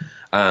there.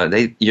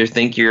 You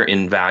think you're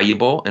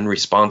invaluable and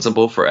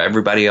responsible for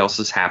everybody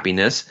else's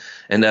happiness,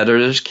 and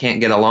others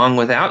can't get along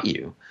without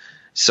you.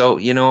 So,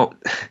 you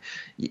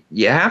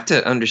have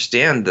to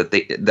understand that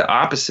the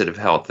opposite of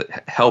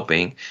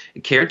helping,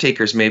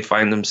 caretakers may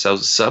find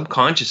themselves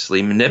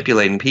subconsciously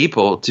manipulating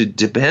people to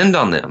depend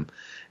on them.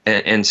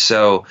 And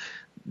so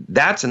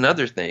that's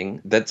another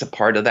thing that's a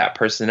part of that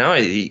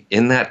personality.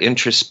 In that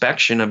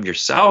introspection of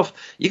yourself,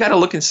 you got to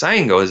look inside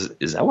and go,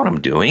 is that what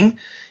I'm doing?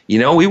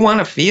 We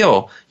want to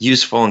feel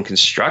useful and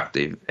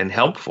constructive and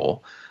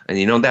helpful.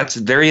 And, that's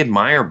very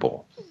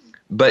admirable.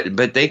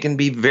 But they can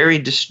be very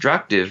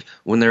destructive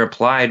when they're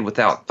applied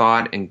without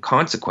thought and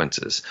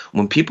consequences.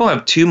 When people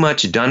have too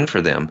much done for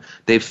them,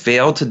 they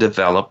fail to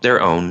develop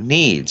their own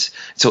needs.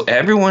 So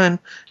everyone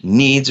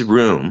needs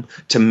room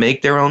to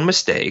make their own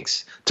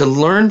mistakes, to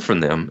learn from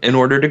them in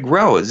order to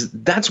grow.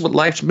 That's what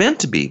life's meant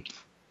to be.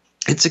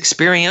 It's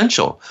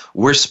experiential.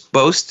 We're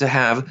supposed to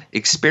have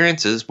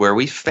experiences where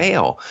we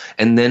fail.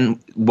 And then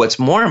what's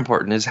more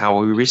important is how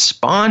we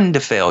respond to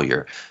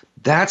failure.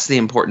 That's the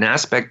important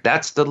aspect.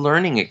 That's the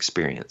learning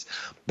experience.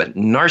 But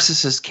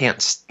narcissists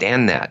can't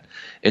stand that.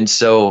 And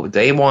so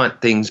they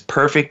want things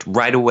perfect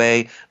right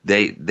away.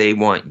 They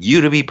want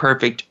you to be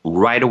perfect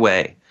right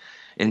away.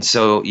 And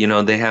so,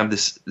 they have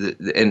this,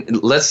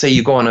 and let's say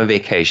you go on a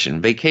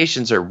vacation.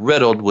 Vacations are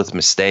riddled with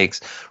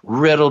mistakes,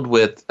 riddled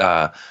with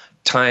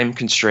time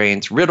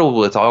constraints, riddled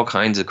with all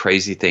kinds of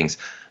crazy things.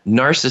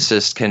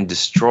 Narcissists can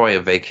destroy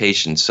a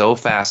vacation so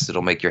fast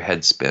it'll make your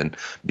head spin,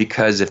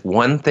 because if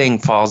one thing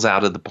falls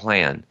out of the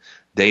plan,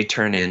 they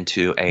turn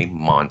into a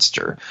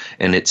monster.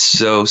 And it's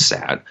so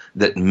sad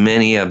that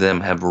many of them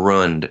have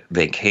ruined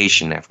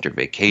vacation after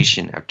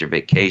vacation after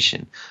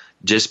vacation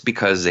just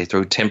because they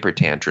throw temper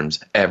tantrums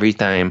every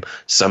time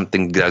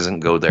something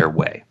doesn't go their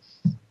way.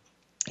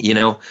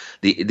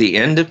 The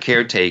end of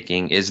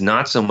caretaking is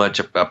not so much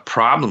a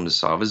problem to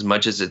solve as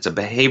much as it's a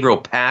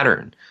behavioral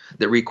pattern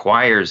that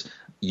requires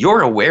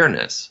your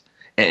awareness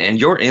and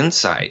your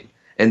insight,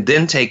 and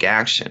then take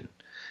action.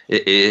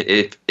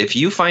 If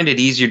you find it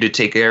easier to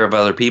take care of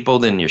other people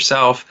than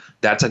yourself,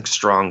 that's a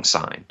strong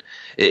sign.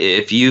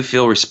 If you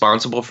feel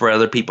responsible for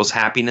other people's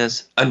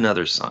happiness,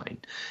 another sign.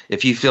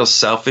 If you feel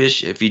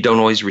selfish, if you don't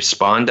always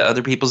respond to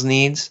other people's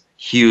needs,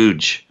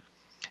 huge.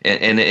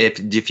 And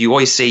if you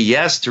always say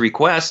yes to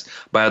requests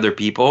by other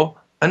people,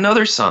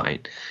 another sign.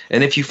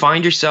 And if you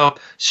find yourself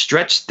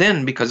stretched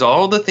thin because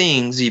all the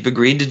things you've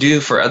agreed to do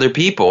for other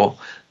people,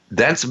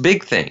 that's a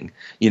big thing.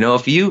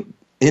 If you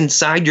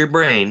inside your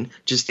brain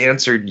just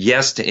answered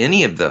yes to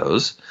any of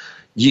those,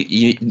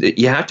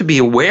 you have to be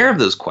aware of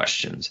those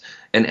questions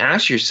and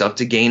ask yourself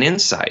to gain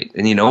insight.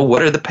 And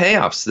what are the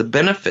payoffs, the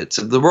benefits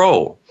of the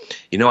role?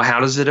 How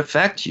does it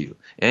affect you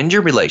and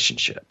your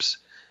relationships?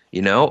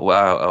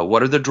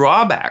 What are the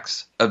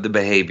drawbacks of the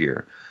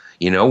behavior?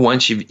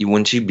 Once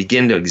you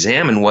begin to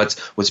examine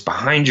what's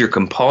behind your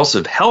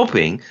compulsive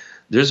helping,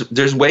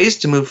 there's ways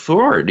to move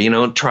forward.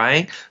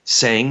 Try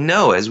saying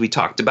no, as we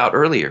talked about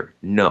earlier.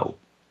 No,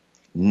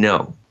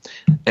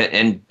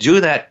 and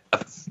do that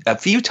a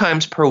few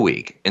times per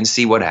week and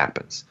see what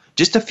happens.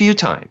 Just a few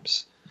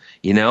times.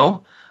 There's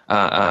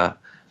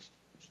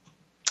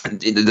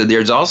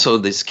also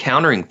this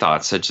countering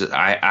thought, such as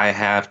I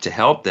have to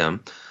help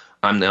them.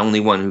 I'm the only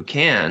one who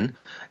can,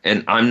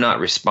 and I'm not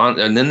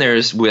responsible. And then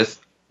there's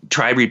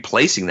try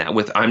replacing that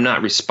with I'm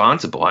not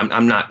responsible.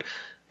 I'm not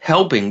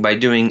helping by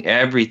doing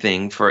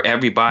everything for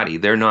everybody.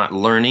 They're not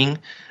learning,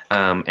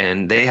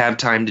 and they have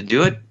time to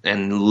do it,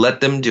 and let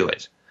them do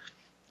it.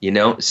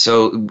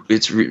 So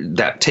it's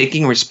that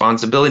taking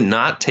responsibility,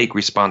 not take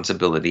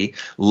responsibility.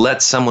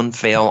 Let someone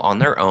fail on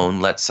their own.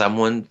 Let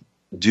someone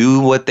do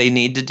what they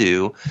need to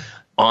do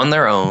on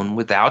their own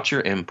without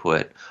your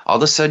input. All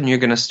of a sudden, you're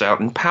going to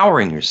start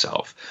empowering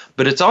yourself.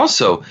 But it's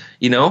also,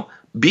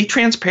 be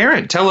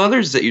transparent. Tell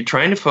others that you're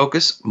trying to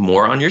focus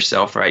more on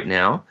yourself right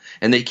now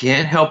and that you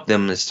can't help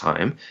them this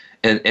time.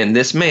 And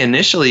this may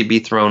initially be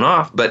thrown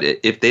off, but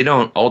if they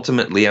don't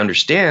ultimately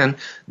understand,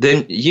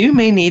 then you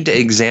may need to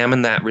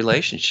examine that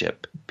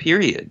relationship,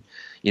 period.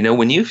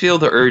 When you feel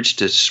the urge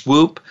to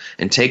swoop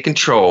and take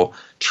control,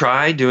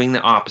 try doing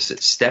the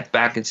opposite. Step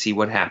back and see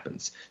what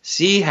happens.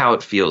 See how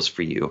it feels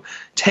for you.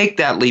 Take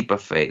that leap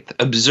of faith.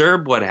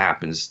 Observe what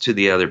happens to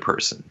the other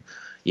person.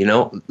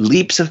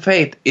 Leaps of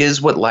faith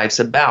is what life's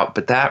about,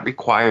 but that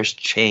requires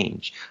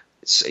change.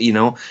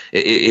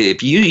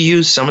 If you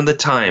use some of the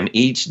time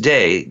each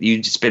day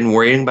you spend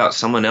worrying about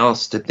someone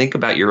else to think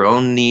about your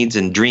own needs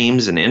and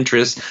dreams and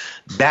interests,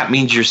 that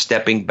means you're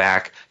stepping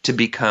back to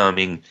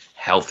becoming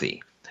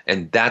healthy.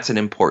 And that's an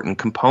important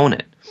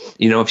component.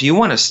 If you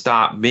want to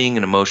stop being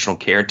an emotional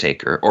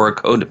caretaker or a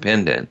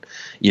codependent,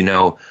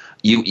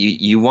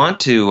 you want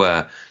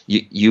to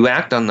you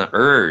act on the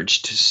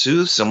urge to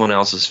soothe someone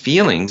else's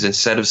feelings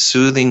instead of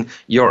soothing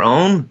your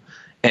own.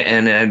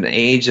 And at an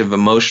age of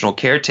emotional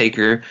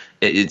caretaker,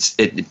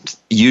 it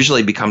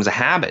usually becomes a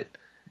habit,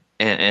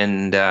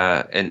 and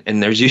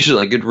there's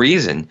usually a good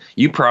reason.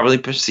 You probably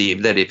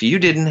perceive that if you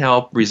didn't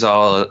help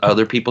resolve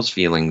other people's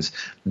feelings,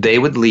 they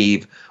would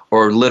leave,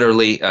 or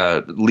literally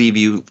leave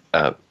you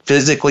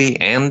physically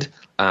and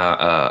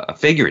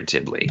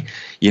figuratively.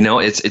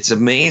 It's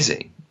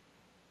amazing.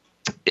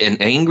 An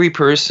angry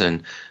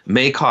person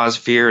may cause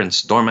fear and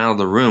storm out of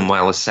the room,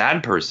 while a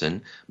sad person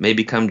may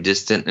become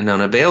distant and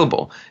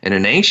unavailable. And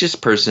an anxious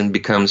person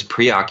becomes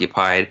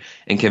preoccupied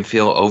and can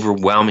feel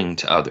overwhelming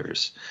to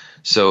others.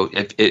 So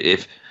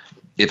if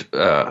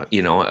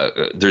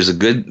there's a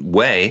good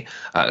way,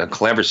 a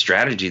clever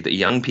strategy that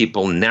young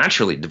people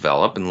naturally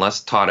develop, unless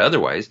taught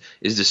otherwise,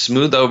 is to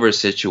smooth over a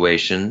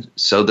situation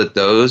so that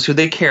those who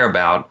they care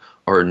about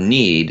or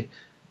need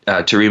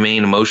to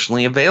remain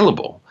emotionally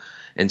available.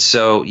 And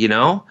so,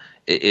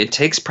 it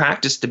takes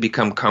practice to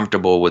become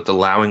comfortable with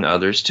allowing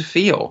others to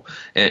feel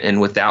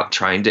and without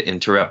trying to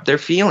interrupt their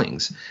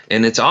feelings.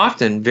 And it's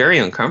often very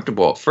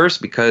uncomfortable at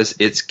first because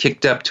it's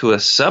kicked up to a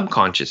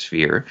subconscious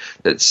fear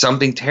that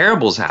something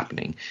terrible is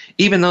happening,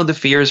 even though the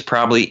fear is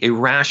probably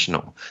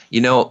irrational.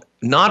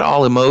 Not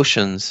all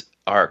emotions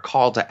are a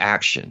call to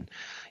action.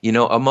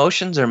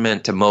 Emotions are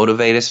meant to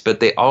motivate us,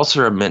 but they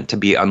also are meant to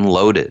be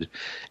unloaded.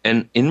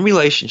 And in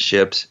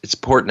relationships, it's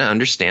important to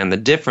understand the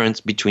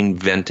difference between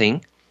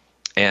venting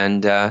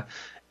and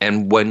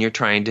when you're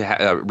trying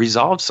to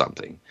resolve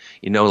something.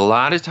 A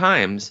lot of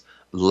times,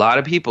 a lot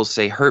of people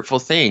say hurtful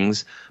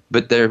things,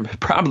 but they're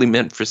probably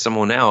meant for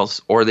someone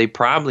else, or they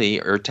probably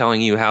are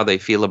telling you how they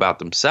feel about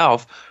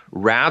themselves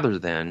rather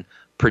than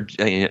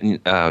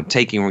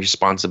taking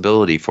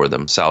responsibility for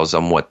themselves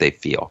on what they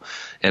feel.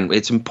 And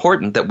it's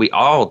important that we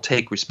all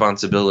take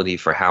responsibility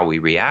for how we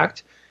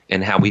react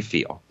and how we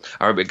feel.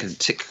 All right, we're going to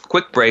take a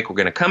quick break. We're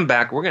going to come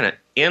back. We're going to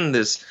end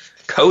this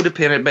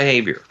codependent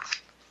behavior.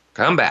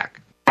 Come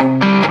back.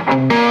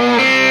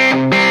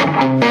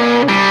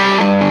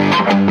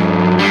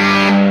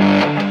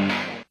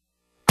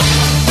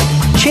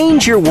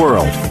 Change your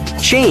world.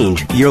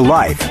 Change your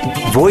life.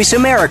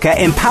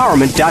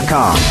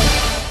 VoiceAmericaEmpowerment.com.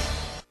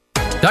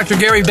 Dr.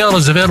 Gary Bell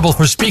is available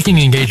for speaking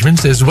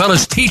engagements as well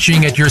as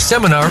teaching at your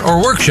seminar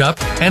or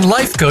workshop and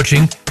life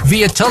coaching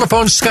via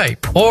telephone,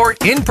 Skype, or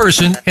in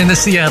person in the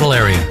Seattle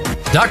area.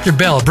 Dr.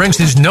 Bell brings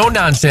his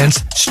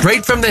no-nonsense,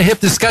 straight-from-the-hip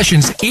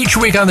discussions each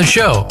week on the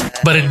show,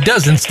 but it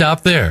doesn't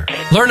stop there.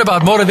 Learn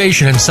about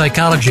motivation and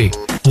psychology,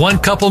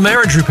 one-couple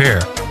marriage repair,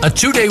 a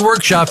 2-day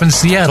workshop in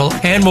Seattle,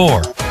 and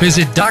more.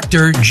 Visit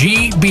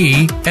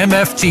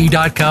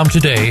drgbmft.com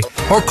today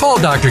or call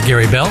Dr.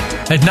 Gary Bell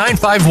at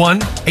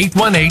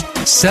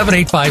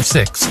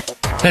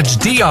 951-818-7856. That's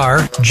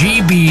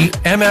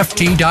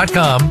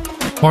drgbmft.com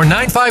or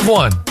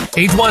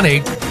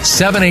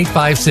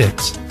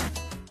 951-818-7856.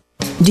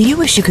 Do you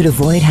wish you could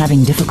avoid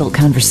having difficult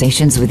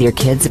conversations with your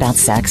kids about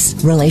sex,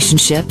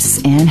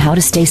 relationships, and how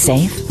to stay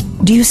safe?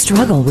 Do you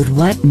struggle with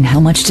what and how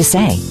much to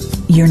say?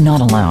 You're not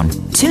alone.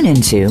 Tune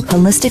into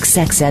Holistic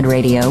Sex Ed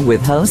Radio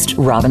with host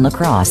Robin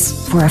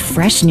LaCrosse for a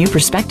fresh new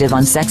perspective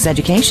on sex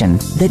education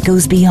that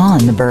goes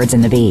beyond the birds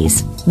and the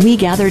bees. We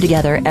gather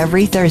together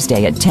every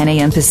Thursday at 10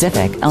 a.m.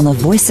 Pacific on the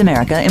Voice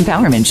America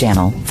Empowerment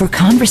Channel for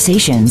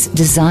conversations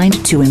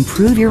designed to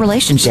improve your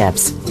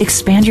relationships,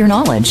 expand your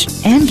knowledge,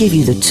 and give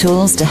you the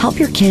tools to help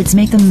your kids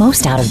make the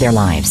most out of their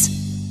lives.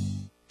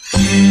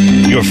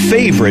 Your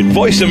favorite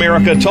Voice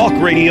America Talk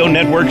Radio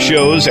Network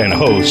shows and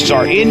hosts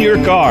are in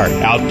your car,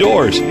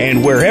 outdoors,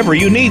 and wherever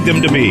you need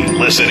them to be.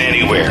 Listen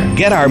anywhere.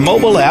 Get our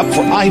mobile app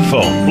for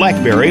iPhone,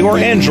 BlackBerry, or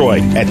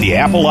Android at the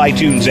Apple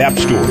iTunes App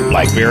Store,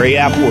 BlackBerry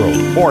App World,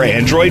 or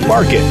Android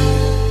Market.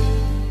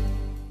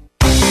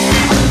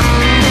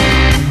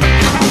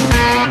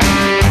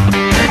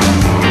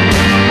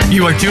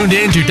 You are tuned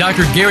in to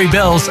Dr. Gary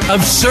Bell's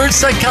Absurd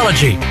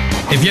Psychology.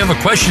 If you have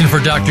a question for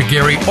Dr.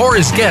 Gary or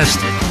his guest,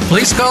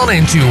 please call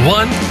in to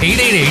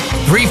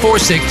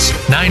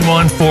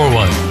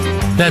 1-888-346-9141.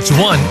 That's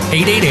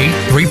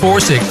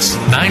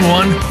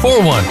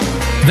 1-888-346-9141.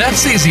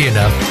 That's easy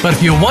enough, but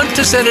if you want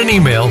to send an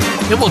email,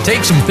 it will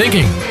take some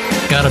thinking.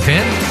 Got a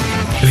pen?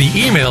 The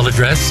email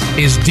address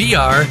is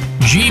drgbmft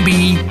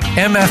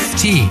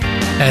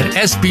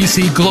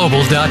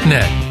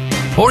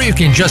gbmft@sbcglobal.net. Or you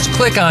can just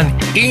click on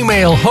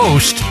Email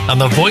Host on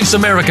the Voice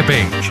America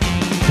page.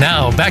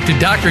 Now, back to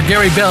Dr.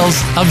 Gary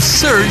Bell's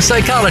Absurd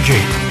Psychology.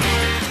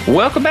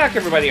 Welcome back,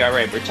 everybody. All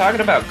right, we're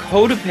talking about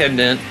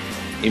codependent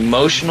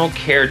emotional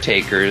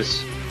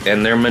caretakers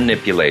and their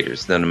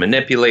manipulators. The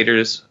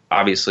manipulators,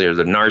 obviously, are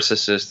the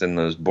narcissists and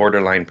those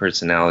borderline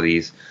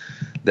personalities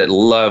that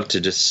love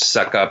to just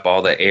suck up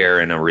all the air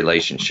in a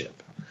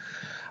relationship.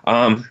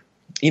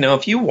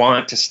 If you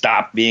want to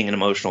stop being an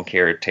emotional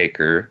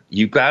caretaker,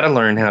 you've got to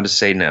learn how to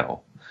say no.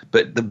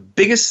 But the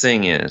biggest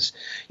thing is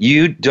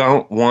you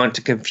don't want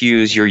to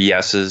confuse your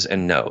yeses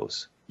and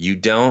nos. You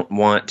don't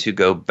want to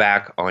go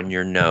back on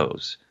your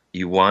no's.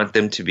 You want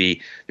them to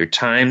be, there are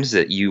times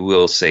that you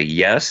will say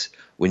yes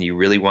when you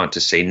really want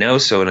to say no.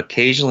 So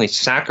occasionally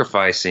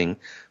sacrificing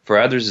for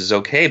others is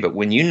okay. But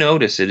when you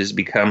notice it has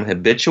become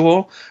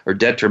habitual or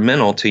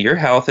detrimental to your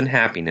health and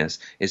happiness,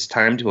 it's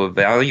time to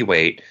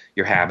evaluate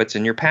your habits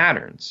and your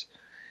patterns.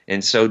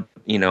 And so,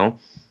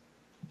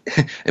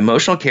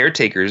 emotional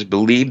caretakers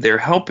believe they're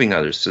helping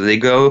others, so they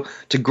go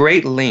to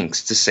great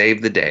lengths to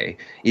save the day,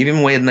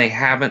 even when they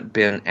haven't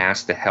been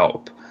asked to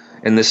help.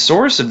 And the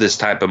source of this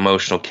type of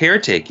emotional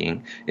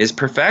caretaking is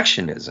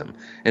perfectionism,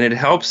 and it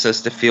helps us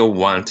to feel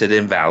wanted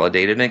and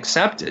validated and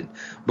accepted.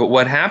 But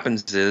what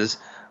happens is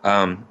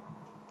the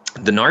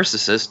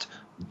narcissist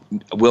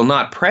will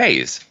not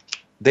praise.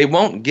 They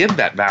won't give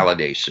that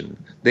validation.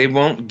 They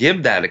won't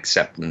give that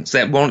acceptance.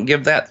 That won't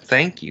give that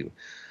thank you.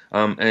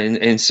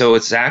 And so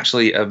it's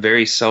actually a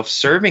very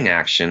self-serving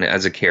action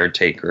as a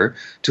caretaker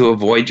to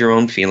avoid your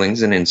own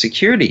feelings and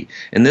insecurity.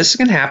 And this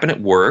can happen at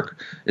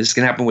work. This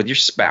can happen with your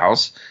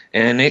spouse.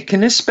 And it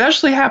can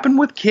especially happen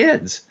with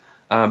kids,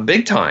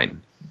 big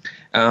time.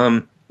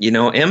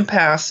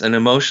 Empaths and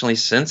emotionally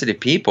sensitive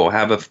people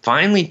have a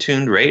finely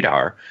tuned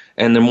radar,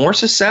 and they're more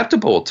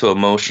susceptible to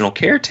emotional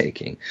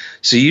caretaking.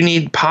 So you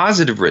need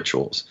positive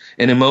rituals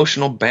and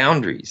emotional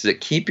boundaries that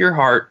keep your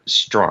heart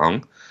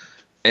strong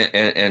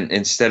and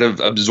instead of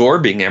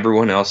absorbing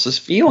everyone else's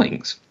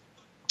feelings.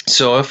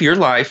 So if your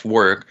life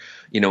work,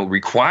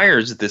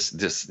 requires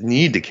this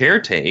need to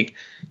caretake,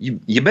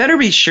 you better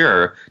be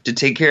sure to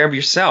take care of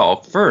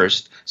yourself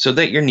first so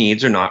that your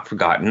needs are not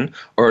forgotten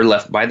or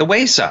left by the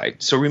wayside.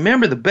 So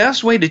remember, the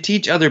best way to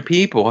teach other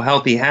people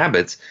healthy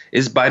habits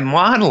is by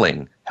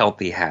modeling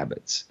healthy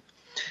habits.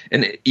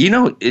 And,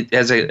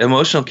 as an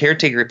emotional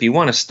caretaker, if you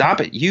want to stop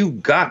it,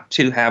 you've got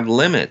to have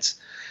limits.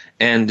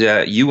 And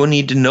you will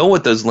need to know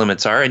what those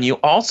limits are, and you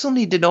also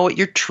need to know what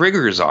your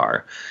triggers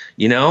are.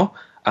 If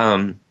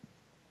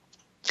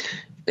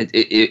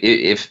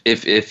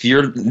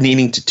you're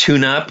needing to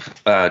tune up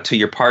to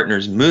your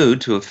partner's mood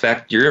to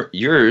affect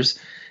yours,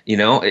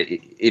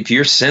 if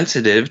you're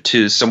sensitive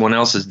to someone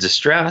else's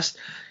distress,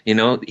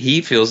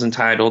 he feels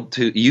entitled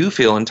to, you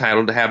feel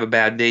entitled to have a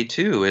bad day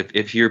too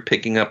if you're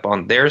picking up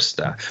on their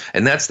stuff.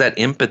 And that's that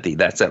empathy.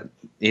 That's that,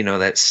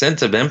 that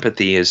sense of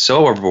empathy is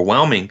so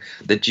overwhelming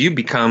that you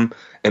become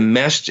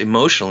enmeshed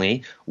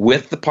emotionally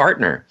with the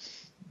partner.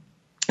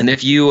 And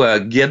if you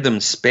give them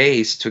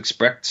space to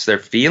express their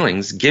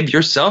feelings, give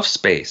yourself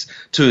space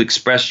to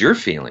express your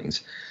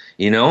feelings.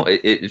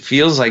 It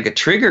feels like a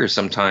trigger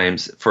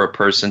sometimes for a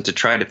person to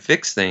try to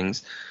fix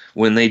things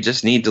when they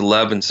just need to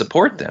love and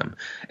support them.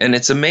 And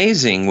it's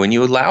amazing when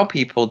you allow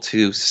people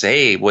to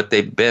say what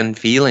they've been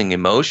feeling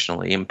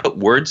emotionally and put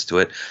words to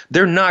it,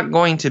 they're not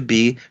going to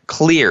be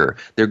clear.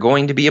 They're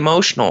going to be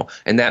emotional.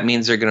 And that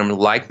means they're going to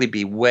likely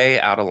be way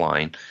out of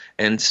line.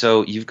 And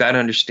so you've got to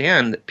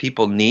understand that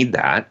people need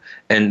that,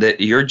 and that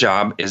your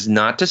job is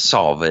not to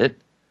solve it,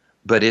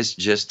 but it's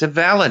just to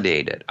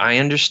validate it. I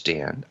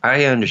understand. I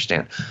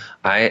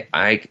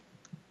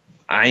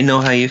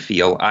know how you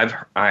feel.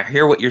 I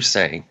hear what you're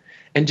saying.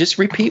 And just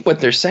repeat what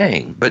they're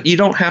saying, but you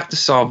don't have to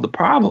solve the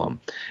problem.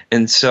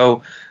 And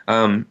so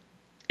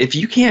if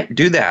you can't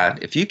do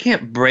that, if you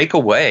can't break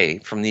away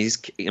from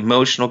these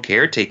emotional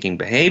caretaking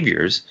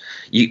behaviors,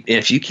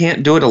 if you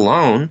can't do it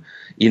alone,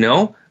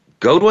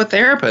 go to a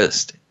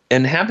therapist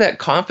and have that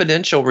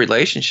confidential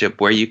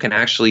relationship where you can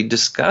actually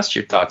discuss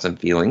your thoughts and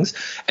feelings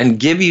and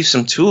give you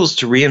some tools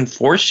to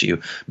reinforce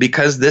you,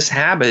 because this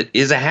habit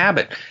is a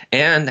habit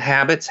and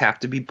habits have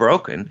to be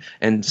broken.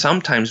 And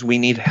sometimes we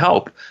need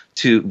help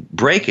to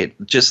break it,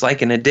 just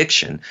like an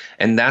addiction.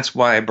 And that's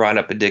why I brought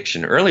up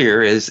addiction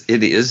earlier, is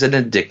it is an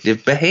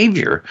addictive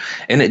behavior.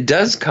 And it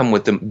does come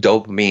with the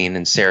dopamine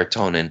and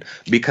serotonin,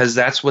 because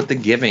that's what the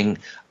giving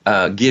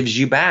gives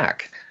you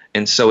back.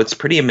 And so it's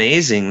pretty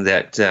amazing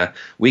that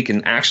we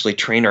can actually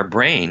train our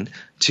brain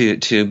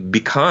to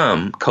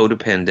become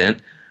codependent,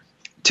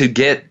 to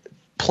get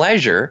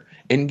pleasure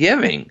in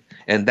giving.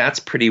 And that's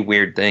a pretty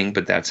weird thing,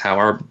 but that's how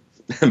our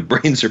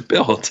brains are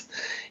built.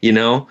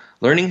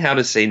 Learning how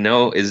to say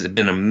no has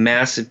been a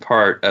massive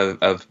part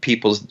of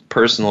people's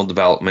personal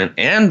development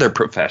and their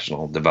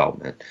professional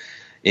development.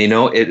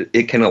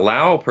 It can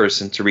allow a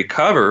person to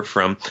recover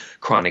from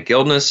chronic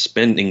illness,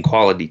 spending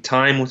quality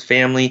time with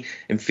family,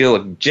 and feel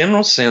a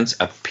general sense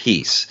of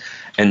peace.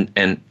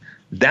 And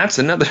that's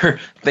another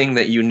thing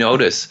that you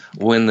notice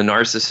when the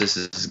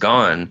narcissist is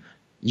gone.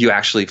 You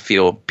actually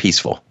feel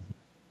peaceful.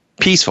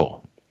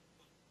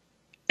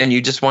 And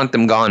you just want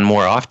them gone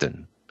more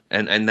often.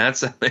 And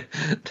that's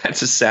a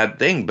sad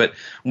thing. But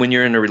when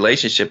you're in a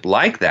relationship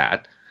like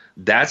that,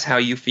 that's how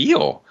you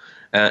feel.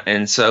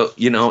 And so,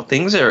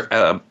 things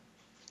are,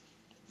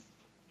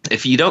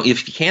 if you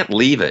can't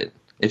leave it,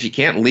 if you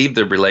can't leave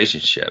the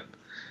relationship,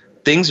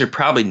 things are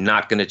probably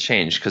not going to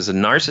change, because the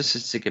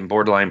narcissistic and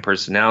borderline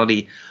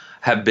personality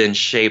have been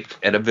shaped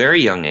at a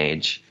very young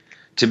age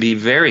to be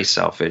very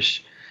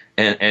selfish.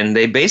 And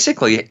they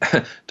basically,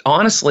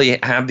 honestly,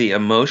 have the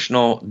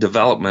emotional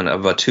development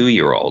of a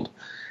 2-year-old,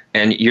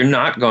 and you're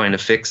not going to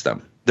fix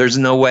them. There's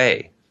no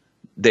way.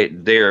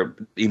 They're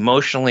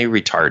emotionally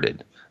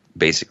retarded,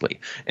 basically.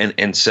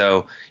 And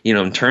so,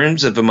 in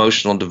terms of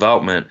emotional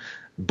development,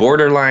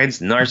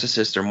 borderlines,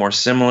 narcissists are more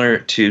similar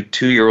to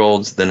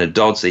 2-year-olds than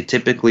adults. They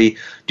typically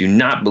do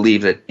not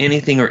believe that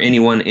anything or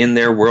anyone in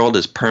their world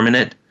is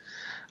permanent.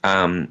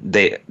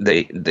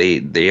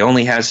 They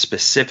only have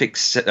specific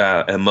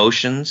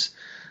emotions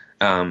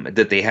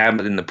that they have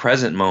in the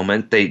present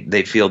moment.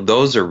 They feel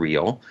those are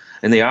real,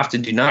 and they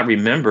often do not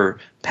remember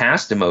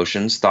past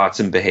emotions, thoughts,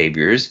 and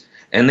behaviors,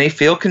 and they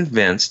feel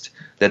convinced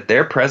that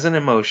their present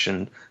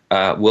emotion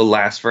will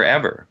last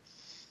forever.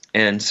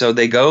 And so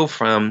they go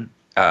from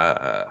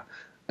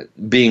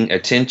being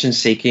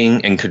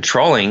attention-seeking and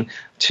controlling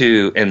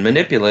and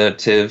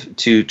manipulative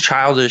to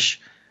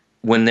childish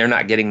when they're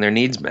not getting their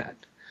needs met.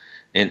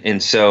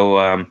 And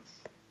so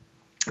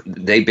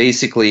they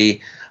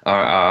basically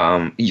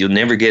you'll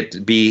never get to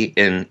be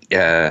in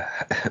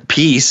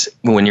peace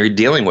when you're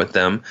dealing with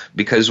them,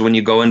 because when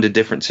you go into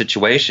different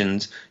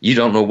situations, you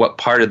don't know what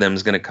part of them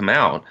is going to come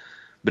out.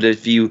 But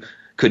if you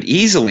could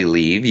easily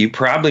leave, you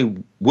probably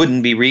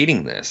wouldn't be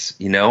reading this.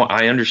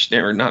 I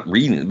understand, or not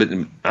reading, but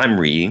I'm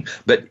reading,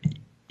 but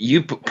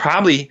you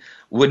probably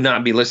would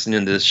not be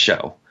listening to this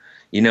show.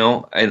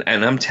 And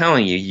I'm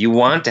telling you, you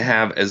want to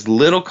have as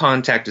little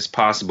contact as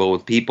possible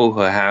with people who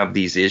have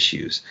these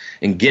issues.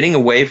 And getting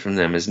away from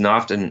them is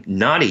often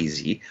not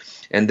easy,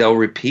 and they'll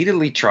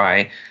repeatedly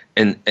try.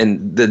 And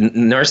the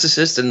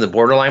narcissist and the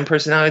borderline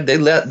personality, they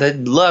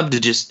love to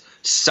just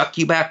suck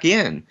you back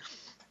in.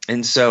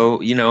 And so,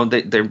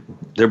 they're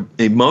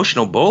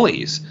emotional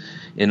bullies.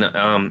 And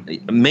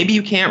maybe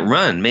you can't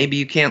run. Maybe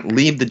you can't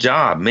leave the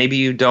job. Maybe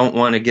you don't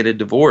want to get a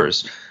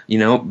divorce.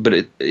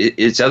 But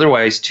it's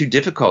otherwise too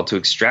difficult to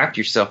extract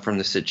yourself from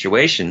the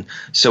situation.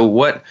 So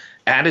what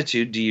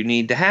attitude do you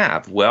need to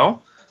have?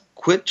 Well,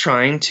 quit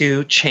trying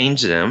to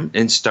change them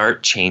and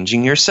start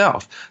changing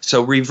yourself.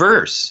 So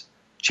reverse,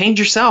 change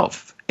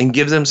yourself and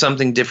give them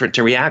something different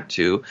to react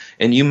to.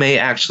 And you may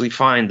actually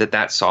find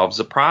that solves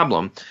a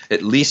problem.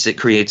 At least it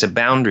creates a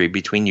boundary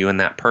between you and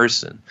that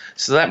person.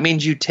 So that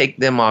means you take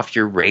them off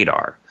your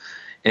radar.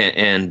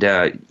 And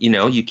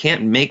you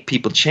can't make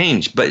people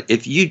change. But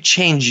if you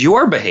change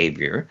your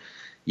behavior,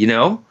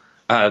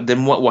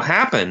 then what will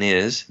happen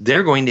is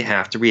they're going to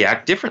have to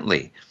react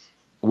differently.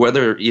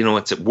 Whether,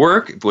 it's at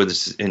work, whether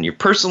it's in your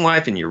personal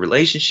life, in your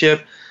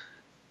relationship,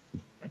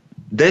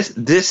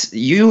 this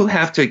you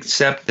have to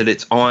accept that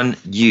it's on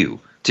you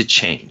to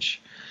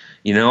change.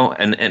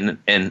 And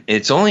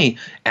it's only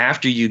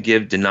after you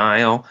give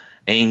denial,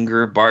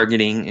 anger,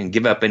 bargaining, and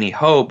give up any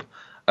hope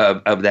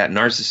of that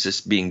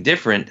narcissist being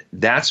different,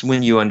 that's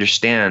when you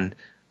understand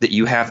that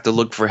you have to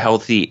look for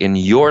healthy in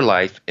your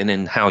life and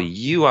in how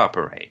you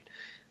operate.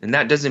 And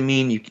that doesn't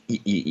mean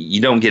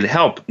you don't get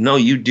help. No,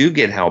 you do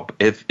get help.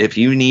 If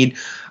you need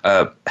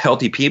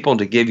healthy people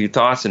to give you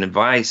thoughts and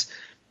advice,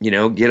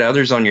 get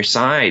others on your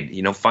side.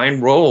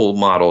 Find role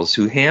models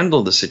who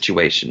handle the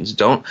situations.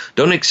 Don't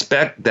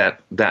expect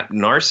that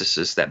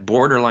narcissist, that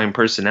borderline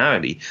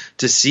personality,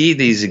 to see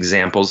these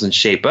examples and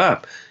shape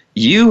up.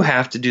 You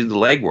have to do the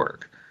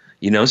legwork.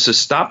 So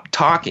stop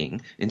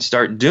talking and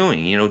start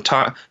doing.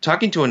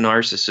 Talking to a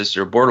narcissist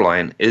or a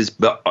borderline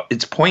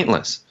it's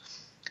pointless.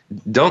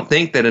 Don't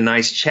think that a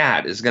nice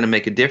chat is going to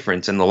make a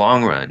difference in the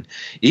long run.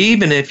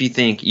 Even if you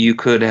think you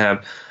could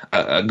have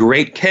a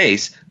great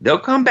case, they'll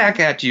come back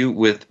at you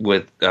with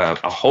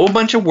a whole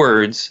bunch of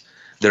words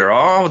that are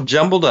all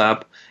jumbled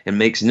up and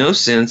makes no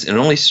sense and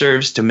only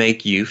serves to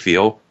make you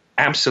feel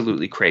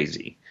absolutely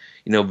crazy.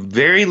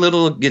 Very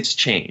little gets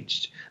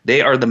changed.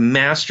 They are the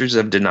masters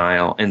of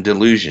denial and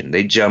delusion.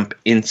 They jump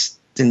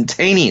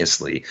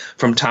instantaneously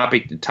from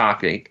topic to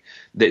topic.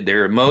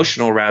 They're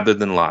emotional rather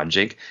than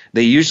logic.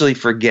 They usually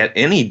forget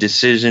any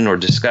decision or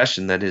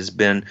discussion that has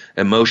been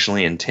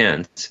emotionally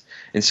intense.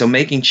 And so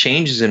making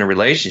changes in a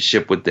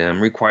relationship with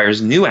them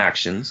requires new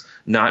actions,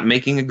 not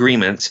making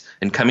agreements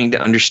and coming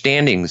to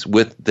understandings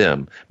with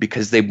them,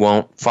 because they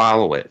won't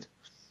follow it.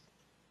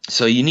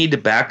 So you need to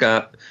back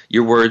up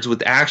your words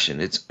with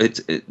action. It's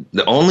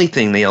the only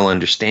thing they'll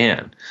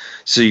understand.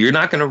 So you're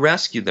not going to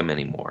rescue them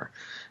anymore.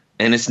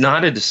 And it's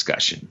not a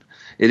discussion.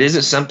 It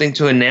isn't something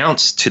to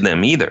announce to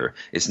them either.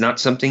 It's not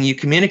something you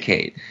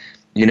communicate.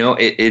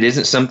 It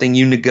isn't something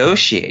you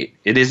negotiate.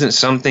 It isn't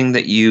something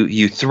that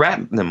you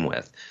threaten them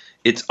with.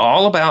 It's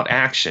all about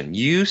action.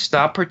 You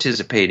stop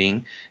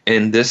participating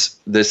in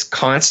this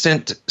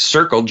constant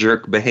circle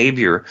jerk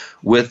behavior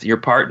with your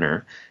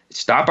partner.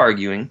 Stop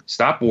arguing,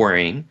 stop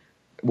worrying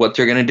what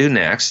they're going to do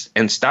next,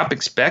 and stop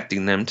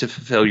expecting them to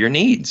fulfill your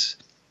needs.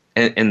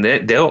 And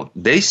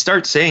they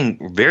start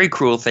saying very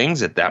cruel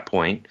things at that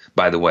point,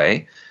 by the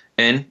way,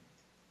 and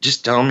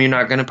just tell them you're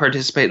not going to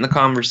participate in the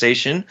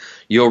conversation.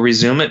 You'll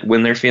resume it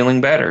when they're feeling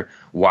better.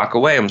 Walk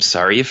away. I'm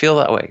sorry you feel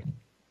that way.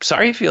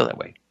 Sorry you feel that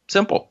way.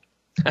 Simple.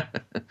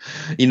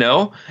 You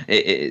know,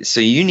 so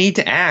you need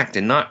to act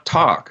and not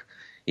talk.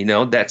 You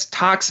know, that's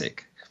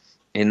toxic.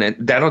 And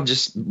that'll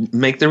just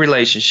make the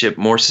relationship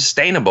more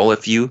sustainable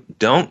if you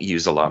don't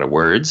use a lot of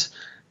words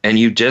and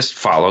you just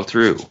follow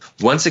through.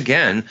 Once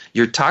again,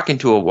 you're talking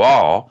to a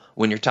wall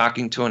when you're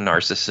talking to a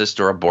narcissist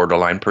or a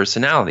borderline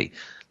personality.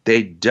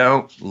 They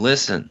don't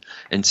listen.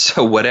 And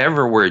so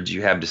whatever words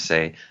you have to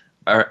say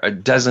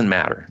doesn't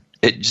matter.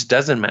 It just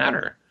doesn't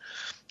matter.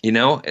 You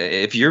know,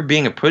 if you're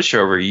being a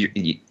pushover,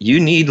 you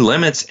need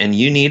limits, and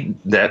you need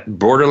that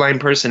borderline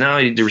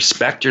personality to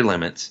respect your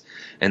limits,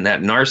 and that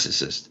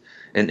narcissist.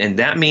 And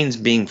that means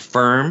being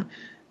firm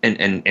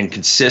and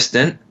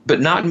consistent,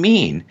 but not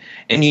mean.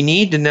 And you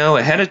need to know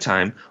ahead of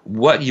time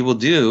what you will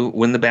do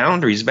when the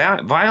boundary is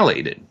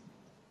violated.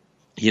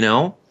 You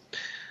know,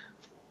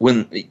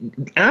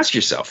 ask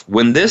yourself,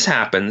 when this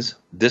happens,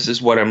 this is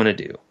what I'm going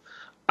to do.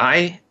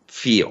 I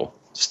feel.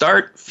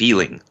 Start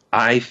feeling.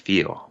 I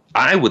feel.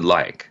 I would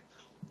like,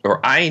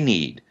 or I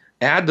need.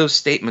 Add those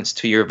statements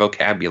to your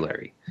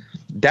vocabulary.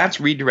 That's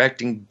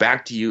redirecting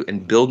back to you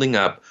and building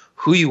up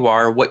who you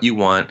are, what you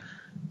want,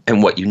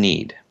 and what you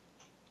need.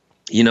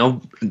 You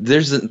know,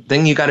 there's a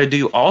thing you got to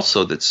do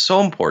also that's so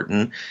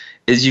important,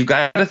 is you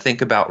got to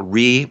think about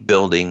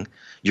rebuilding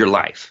your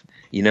life.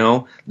 You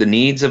know, the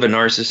needs of a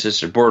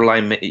narcissist or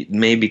borderline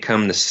may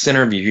become the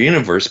center of your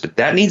universe, but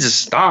that needs to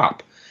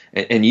stop.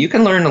 And you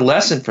can learn a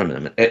lesson from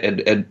them,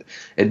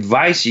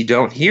 advice you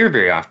don't hear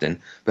very often,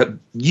 but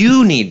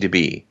you need to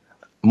be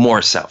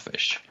more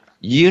selfish.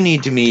 You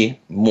need to be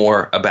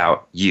more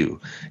about you.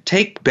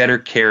 Take better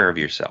care of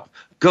yourself.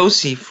 Go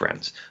see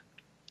friends.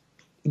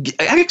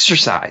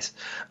 Exercise.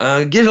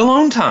 Get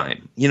alone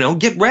time. You know,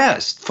 get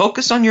rest.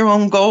 Focus on your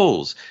own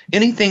goals.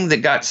 Anything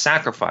that got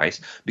sacrificed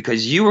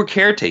because you were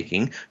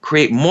caretaking,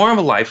 create more of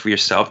a life for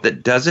yourself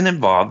that doesn't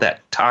involve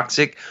that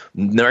toxic,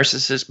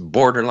 narcissist,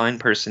 borderline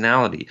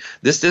personality.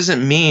 This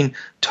doesn't mean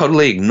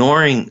totally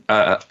ignoring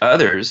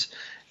others.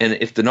 And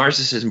if the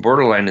narcissist and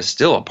borderline is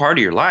still a part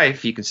of your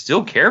life, you can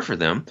still care for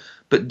them.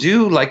 But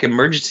do like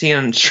emergency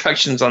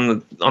instructions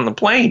on the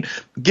plane.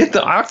 Get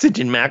the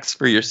oxygen max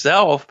for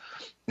yourself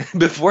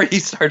before you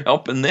start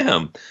helping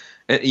them.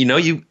 You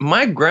know,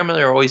 my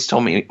grandmother always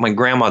told me, my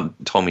grandma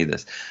told me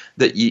this,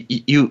 that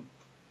you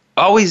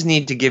always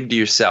need to give to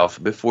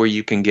yourself before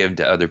you can give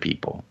to other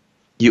people.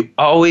 You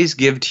always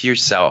give to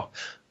yourself.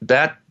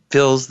 That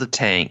fills the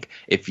tank.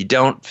 If you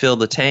don't fill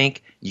the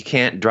tank, you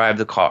can't drive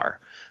the car.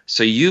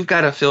 So you've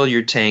got to fill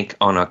your tank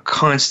on a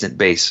constant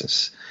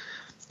basis.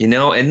 You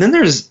know, and then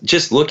there's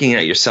just looking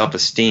at your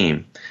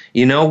self-esteem.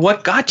 You know,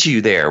 what got you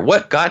there?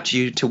 What got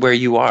you to where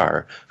you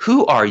are?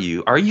 Who are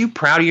you? Are you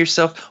proud of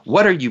yourself?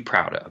 What are you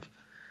proud of?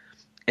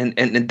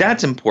 And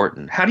that's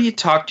important. How do you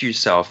talk to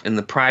yourself in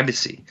the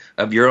privacy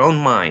of your own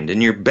mind,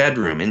 in your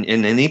bedroom,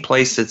 in any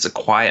place that's a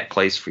quiet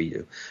place for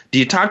you? Do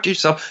you talk to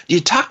yourself? Do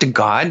you talk to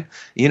God?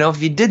 You know,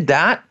 if you did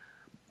that,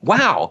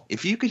 wow,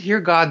 if you could hear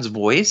God's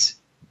voice,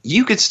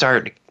 you could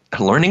start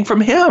learning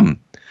from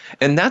Him.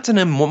 And that's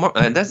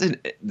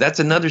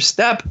another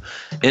step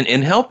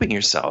in helping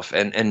yourself,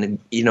 and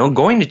you know,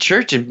 going to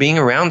church and being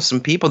around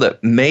some people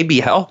that may be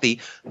healthy.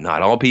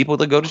 Not all people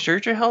that go to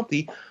church are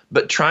healthy,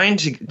 but trying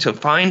to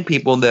find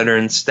people that are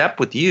in step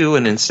with you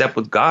and in step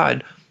with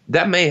God,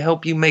 that may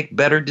help you make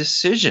better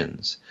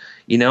decisions.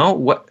 You know,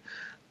 what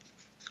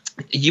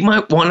you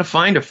might want to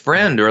find a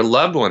friend or a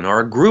loved one or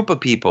a group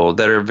of people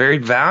that are very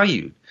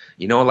valued.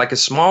 You know, like a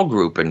small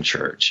group in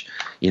church.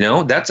 You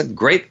know, that's a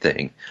great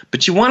thing.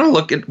 But you want to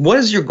look at, what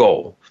is your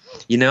goal?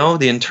 You know,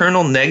 the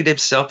internal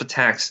negative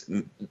self-attacks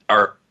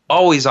are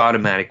always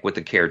automatic with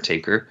the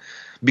caretaker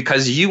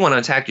because you want to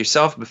attack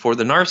yourself before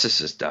the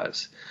narcissist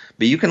does.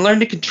 But you can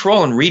learn to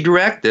control and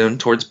redirect them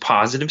towards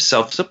positive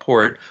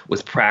self-support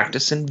with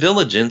practice and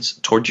diligence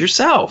towards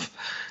yourself.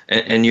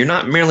 And you're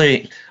not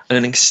merely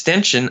an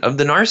extension of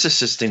the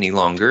narcissist any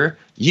longer.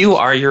 You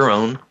are your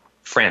own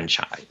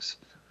franchise.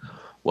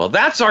 Well,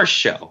 that's our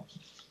show.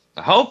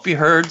 I hope you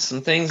heard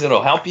some things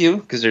that'll help you,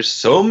 because there's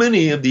so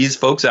many of these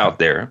folks out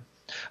there.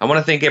 I want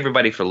to thank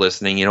everybody for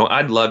listening. You know,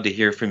 I'd love to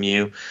hear from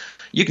you.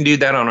 You can do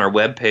that on our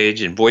webpage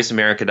in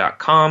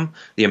voiceamerica.com,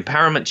 the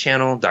Empowerment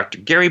Channel, Dr.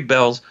 Gary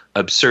Bell's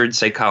Absurd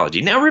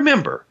Psychology. Now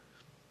remember,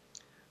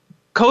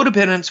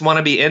 codependents want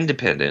to be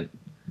independent,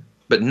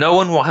 but no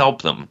one will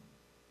help them.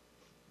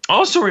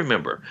 Also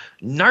remember,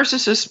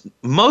 narcissists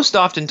most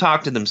often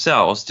talk to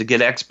themselves to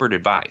get expert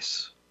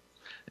advice.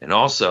 And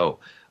also,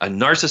 a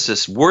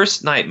narcissist's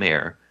worst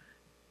nightmare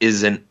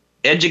is an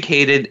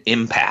educated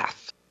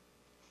empath.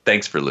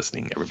 Thanks for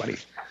listening, everybody.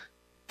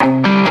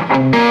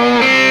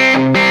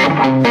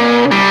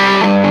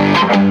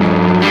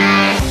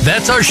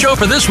 That's our show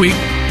for this week.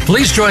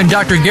 Please join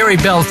Dr. Gary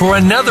Bell for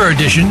another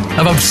edition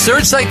of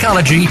Absurd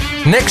Psychology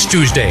next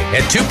Tuesday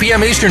at 2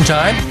 p.m. Eastern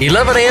Time,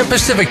 11 a.m.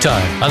 Pacific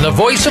Time on the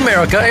Voice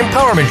America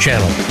Empowerment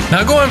Channel.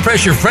 Now go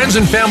impress your friends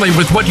and family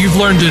with what you've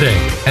learned today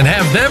and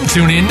have them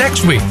tune in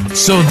next week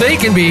so they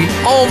can be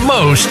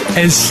almost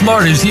as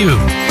smart as you.